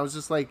leaves. And I was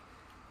just like,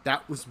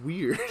 that was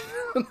weird.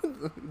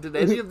 Did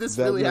any of this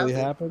really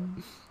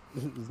happen?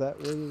 Is that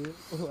really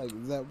like,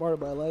 is that part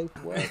of my life?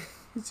 What?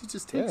 He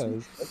just takes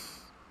me.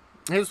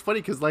 It was funny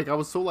because like I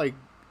was so like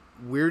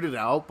weirded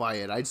out by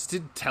it. I just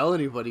didn't tell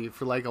anybody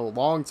for like a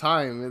long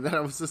time, and then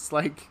I was just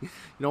like, you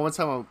know, one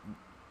time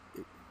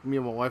me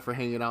and my wife were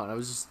hanging out, and I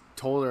was just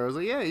told her, I was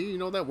like, yeah, you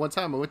know that one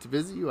time I went to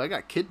visit you, I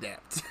got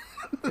kidnapped.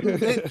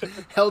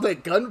 Held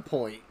at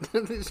gunpoint.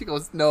 And she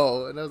goes,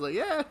 no. And I was like,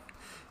 yeah, it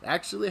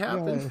actually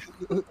happened.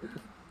 Yeah.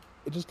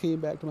 It just came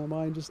back to my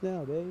mind just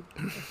now, babe.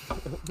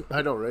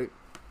 I know, right?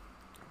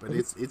 But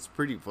it's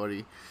pretty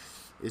funny.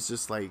 It's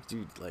just like,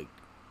 dude, like,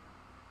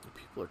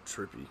 people are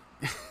trippy.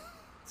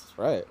 That's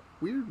right.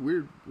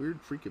 Weird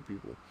freaking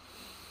people.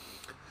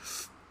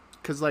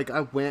 Because, like,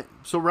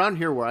 so around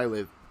here where I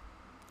live,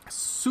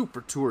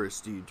 super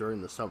touristy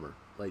during the summer.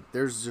 Like,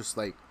 there's just,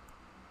 like,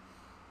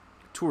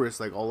 tourists,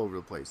 like, all over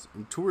the place.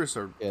 And tourists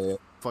are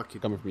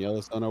fucking... Coming from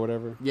Yellowstone or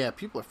whatever? Yeah,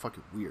 people are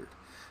fucking weird.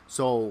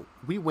 So,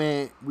 we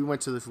went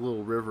to this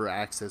little river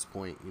access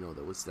point, you know,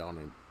 that was down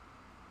in,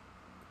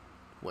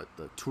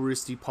 the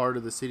touristy part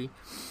of the city.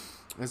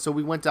 And so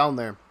we went down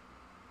there.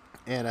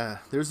 And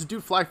there's a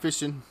dude fly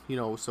fishing, you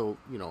know, so,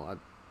 you know,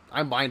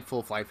 I'm mindful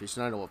of fly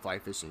fishing. I know what fly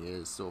fishing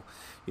is. So,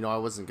 you know, I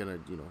wasn't going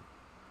to, you know,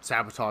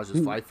 sabotage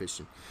his fly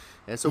fishing.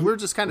 And so we were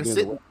just kind of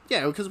sitting,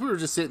 because we were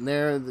just sitting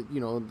there, you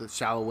know, the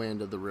shallow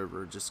end of the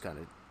river, just kind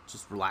of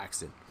just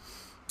relaxing.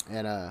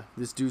 And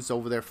this dude's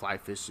over there fly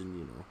fishing,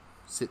 you know,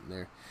 sitting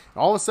there.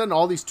 And all of a sudden,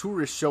 all these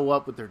tourists show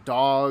up with their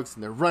dogs,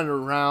 and they're running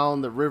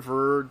around the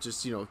river,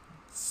 just, you know,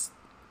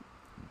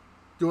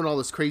 doing all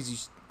this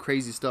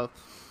crazy stuff.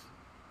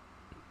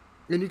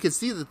 And you can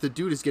see that the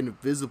dude is getting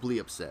visibly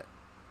upset.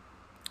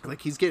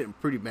 Like, he's getting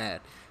pretty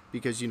mad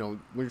because, you know,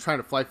 when you're trying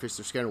to fly fish,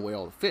 they're scaring away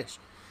all the fish.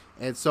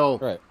 And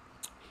so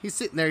he's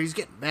sitting there, he's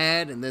getting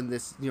mad, and then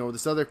this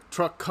other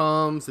truck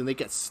comes, and they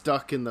get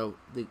stuck in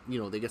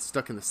they get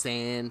stuck in the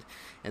sand,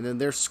 and then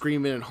they're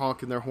screaming and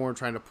honking their horn,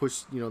 trying to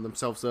push, you know,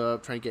 themselves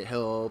up, trying to get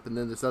help. And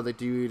then this other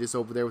dude is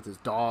over there with his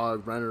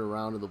dog running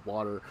around in the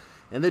water.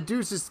 And the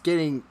dude's just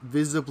getting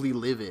visibly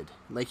livid.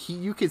 Like,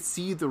 you could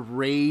see the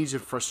rage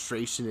and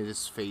frustration in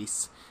his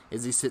face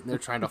as he's sitting there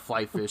trying to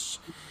fly fish.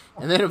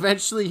 And then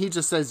eventually he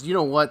just says, you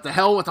know what, the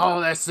hell with all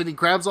this. And he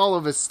grabs all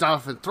of his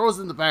stuff and throws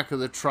it in the back of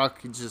the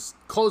truck and just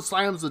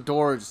slams the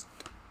door and just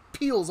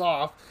peels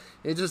off.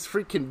 It just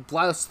freaking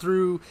blasts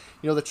through,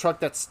 you know, the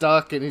truck that's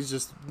stuck. And he's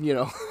just, you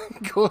know,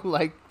 going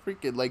like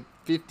freaking like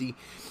 50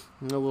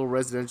 in a little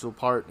residential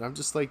part. And I'm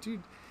just like,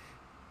 dude,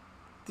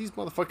 these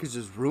motherfuckers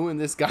just ruined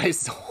this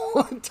guy's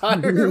whole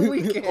entire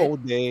weekend. Whole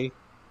day.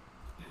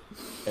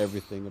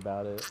 Everything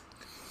about it.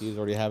 He was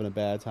already having a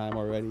bad time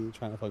already,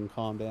 trying to fucking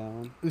calm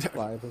down.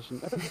 Fly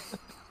fishing.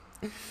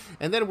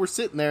 And then we're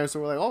sitting there, so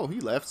we're like, oh, he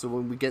left. So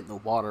when we get in the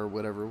water or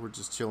whatever, we're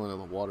just chilling in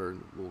the water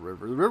in the little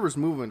river. The river's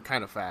moving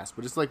kind of fast,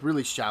 but it's like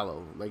really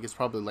shallow. Like it's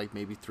probably like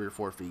maybe 3 or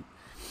 4 feet.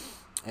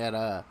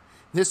 And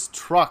this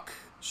truck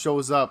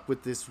shows up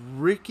with this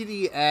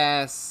rickety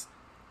ass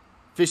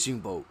fishing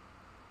boat.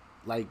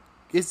 Like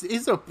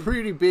it's a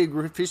pretty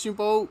big fishing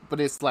boat, but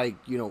it's like,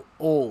 you know,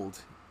 old.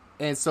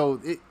 And so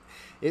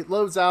it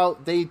loads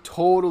out. They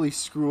totally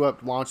screw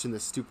up launching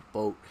this stupid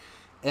boat.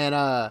 And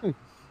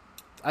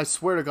I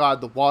swear to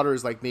God, the water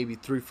is like maybe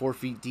 3-4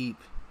 feet deep.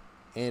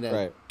 And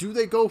Right. do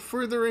they go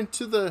further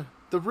into the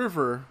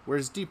river where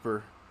it's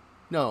deeper?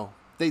 No.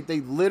 They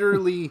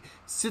literally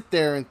sit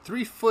there in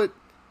 3-foot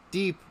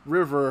deep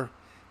river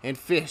and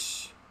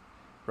fish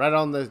right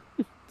on the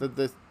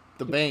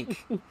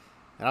bank. And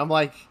I'm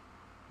like,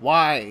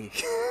 why?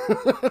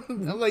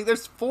 I'm like,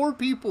 there's 4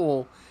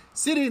 people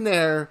sitting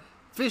there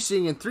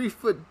fishing in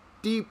 3-foot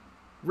deep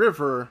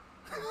river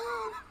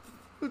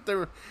with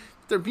their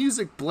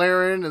music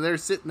blaring, and they're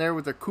sitting there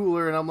with their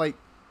cooler, and I'm like,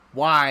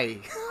 why?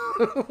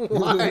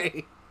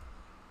 Why?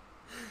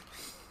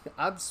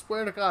 I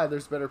swear to God,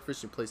 there's better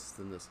fishing places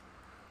than this.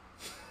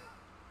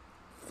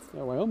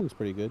 Yeah, Wyoming's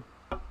pretty good.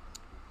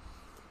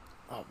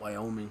 Oh,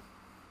 Wyoming.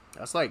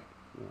 That's like,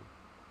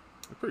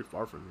 that's pretty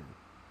far from here.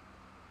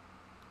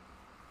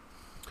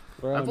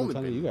 Where I've only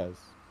are been- you guys?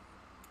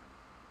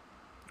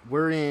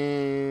 We're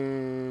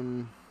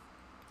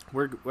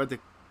at the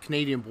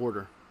Canadian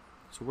border.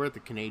 So we're at the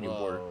Canadian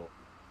border. Whoa.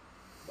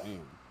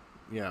 Damn.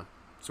 Yeah.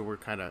 So we're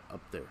kind of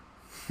up there.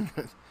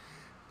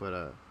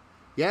 But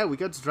yeah, we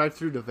got to drive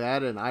through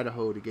Nevada and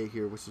Idaho to get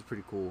here, which is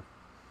pretty cool.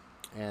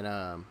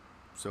 And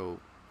so,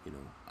 you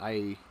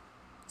know,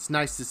 it's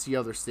nice to see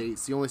other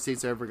states. The only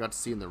states I ever got to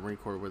see in the Marine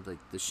Corps were like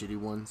the shitty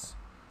ones.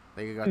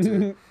 Like I got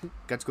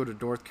to go to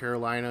North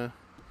Carolina,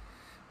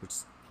 which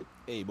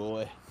Hey,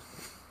 boy.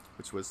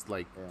 was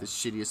like the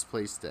shittiest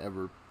place to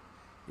ever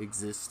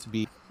exist.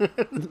 Be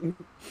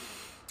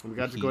We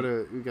got to go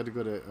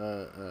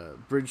to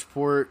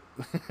Bridgeport,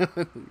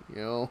 you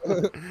know,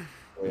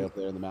 way up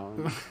there in the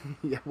mountains.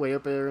 yeah, way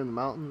up there in the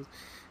mountains.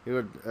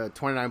 You go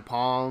 29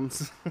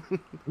 Palms.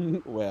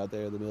 Way out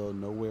there in the middle of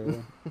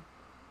nowhere.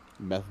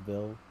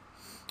 Methville.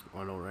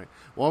 I know, right?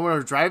 Well, when I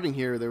was driving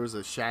here, there was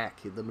a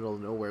shack in the middle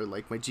of nowhere.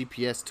 Like my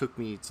GPS took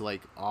me to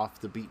like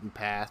off the beaten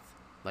path,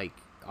 like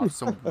off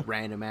some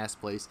random ass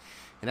place.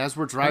 And as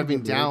we're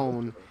driving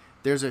down,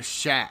 there's a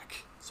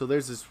shack. So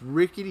there's this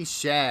rickety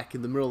shack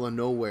in the middle of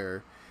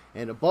nowhere,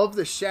 and above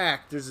the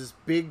shack there's this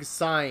big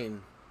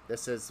sign that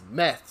says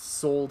 "meth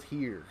sold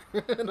here."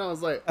 And I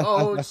was like,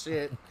 "Oh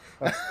shit!"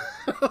 I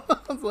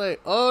was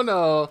like, "Oh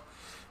no,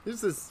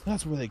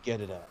 That's where they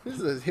get it at. this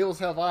is Hills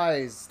Have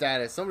Eyes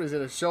status. Somebody's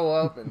gonna show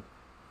up, and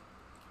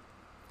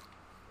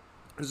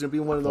there's gonna be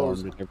one of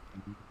those. It's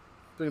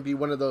gonna be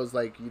one of those,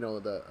 like, you know,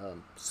 the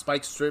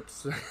spike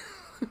strips."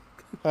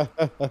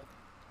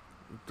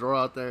 Throw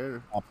out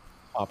there.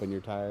 Popping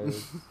your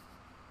tires,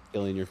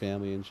 killing your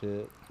family and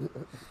shit.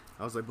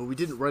 I was like, but we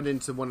didn't run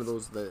into one of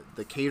those, the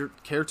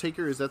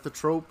caretaker. Is that the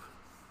trope?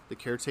 The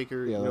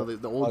caretaker, Yeah, you know,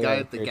 the old guy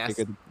at the gas.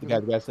 The guy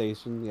at the gas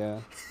station. Yeah.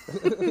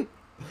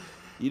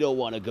 You don't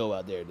want to go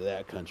out there to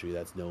that country.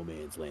 That's no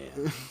man's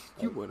land.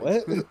 You Like,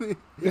 wouldn't. what?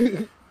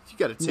 You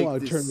gotta You take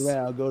want to this. turn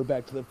around, go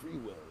back to the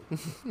freeway.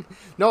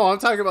 No, I'm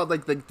talking about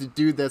like the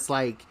dude that's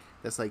like,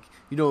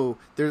 you know,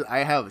 there. I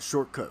have a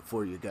shortcut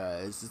for you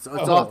guys. It's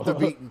off the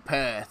beaten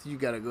path. You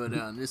gotta go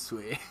down this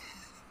way.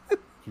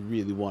 If you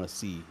really want to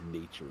see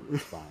nature at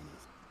its finest.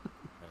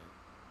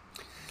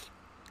 Right.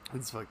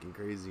 It's fucking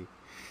crazy.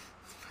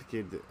 It's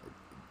fucking,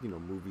 you know,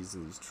 movies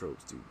and these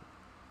tropes, dude.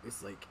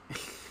 It's like,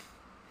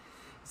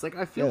 it's like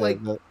I feel like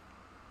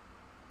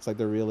it's like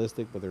they're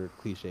realistic, but they're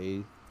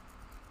cliche.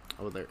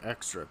 oh, they're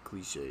extra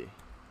cliche.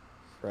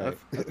 Right.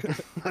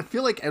 I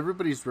feel like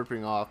everybody's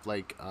ripping off.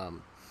 Like,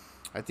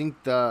 I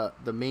think the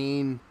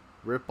main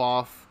rip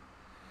off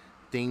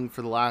thing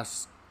for the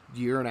last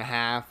year and a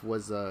half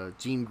was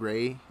Jean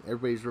Grey.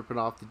 Everybody's ripping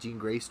off the Jean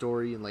Grey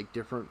story in like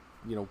different,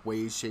 you know,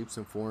 ways, shapes,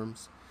 and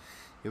forms.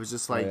 It was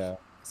just like,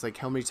 it's like,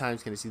 how many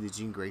times can I see the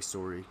Jean Grey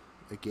story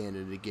again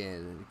and again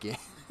and again?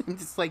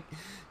 It's like,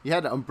 you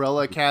had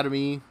Umbrella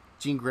Academy,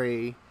 Jean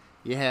Grey.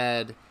 You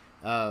had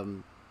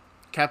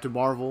Captain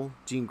Marvel,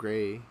 Jean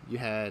Grey. You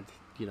had,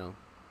 you know,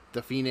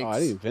 the Phoenix. Oh, I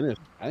didn't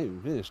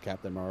even finish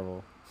Captain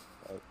Marvel.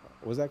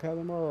 Was that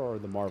Captain Marvel or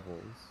the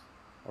Marvels?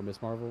 Or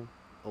Miss Marvel?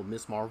 Oh,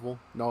 Miss Marvel?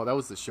 No, that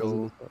was the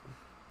show.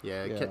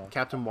 Yeah, Yeah.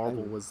 Captain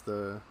Marvel was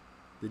the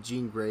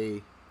Jean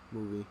Grey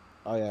movie.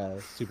 Oh yeah,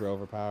 super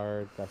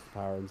overpowered. Got the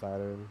power inside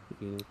her.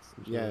 Phoenix.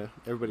 And shit. Yeah,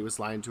 everybody was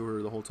lying to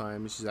her the whole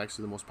time. She's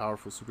actually the most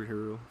powerful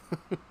superhero.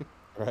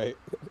 Right.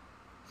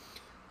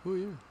 Oh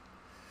yeah.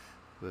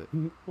 But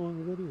Oh,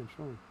 really? I'm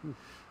strong.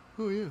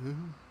 oh yeah.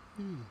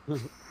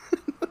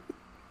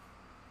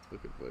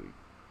 Fucking funny.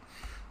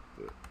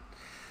 But,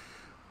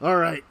 all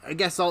right, I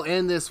guess I'll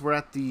end this. We're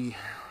at the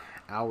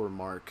hour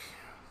mark,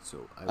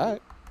 so I will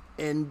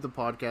end the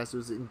podcast.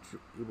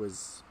 It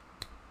was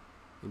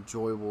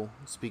enjoyable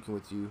speaking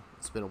with you.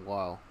 It's been a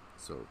while,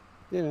 so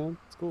Yeah, man,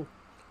 it's cool.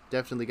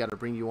 definitely got to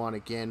bring you on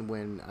again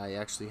when I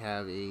actually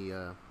have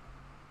a,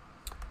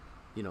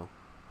 you know,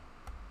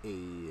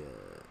 a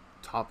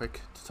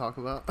topic to talk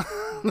about.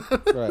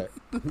 Right.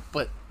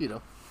 But my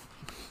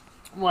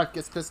wife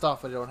gets pissed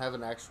off when I don't have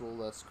an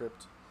actual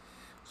script.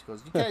 She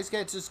goes, "You guys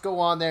can't just go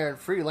on there and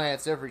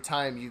freelance every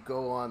time you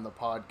go on the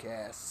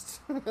podcast."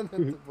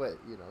 But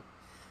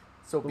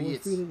so But be we're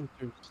it.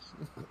 freelancers.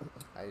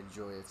 I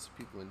enjoy it.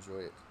 People enjoy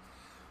it.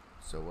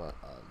 So,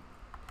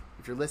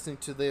 if you're listening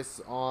to this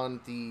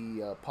on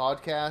the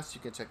podcast,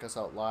 you can check us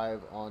out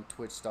live on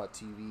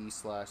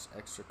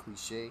twitch.tv/extra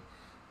cliche.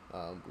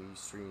 We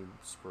stream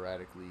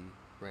sporadically,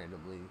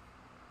 randomly,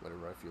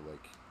 whatever I feel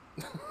like.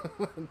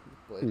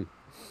 But do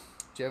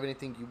you have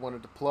anything you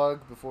wanted to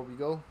plug before we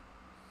go?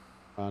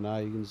 Now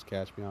you can just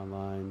catch me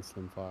online,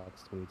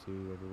 SlimFox22 everywhere.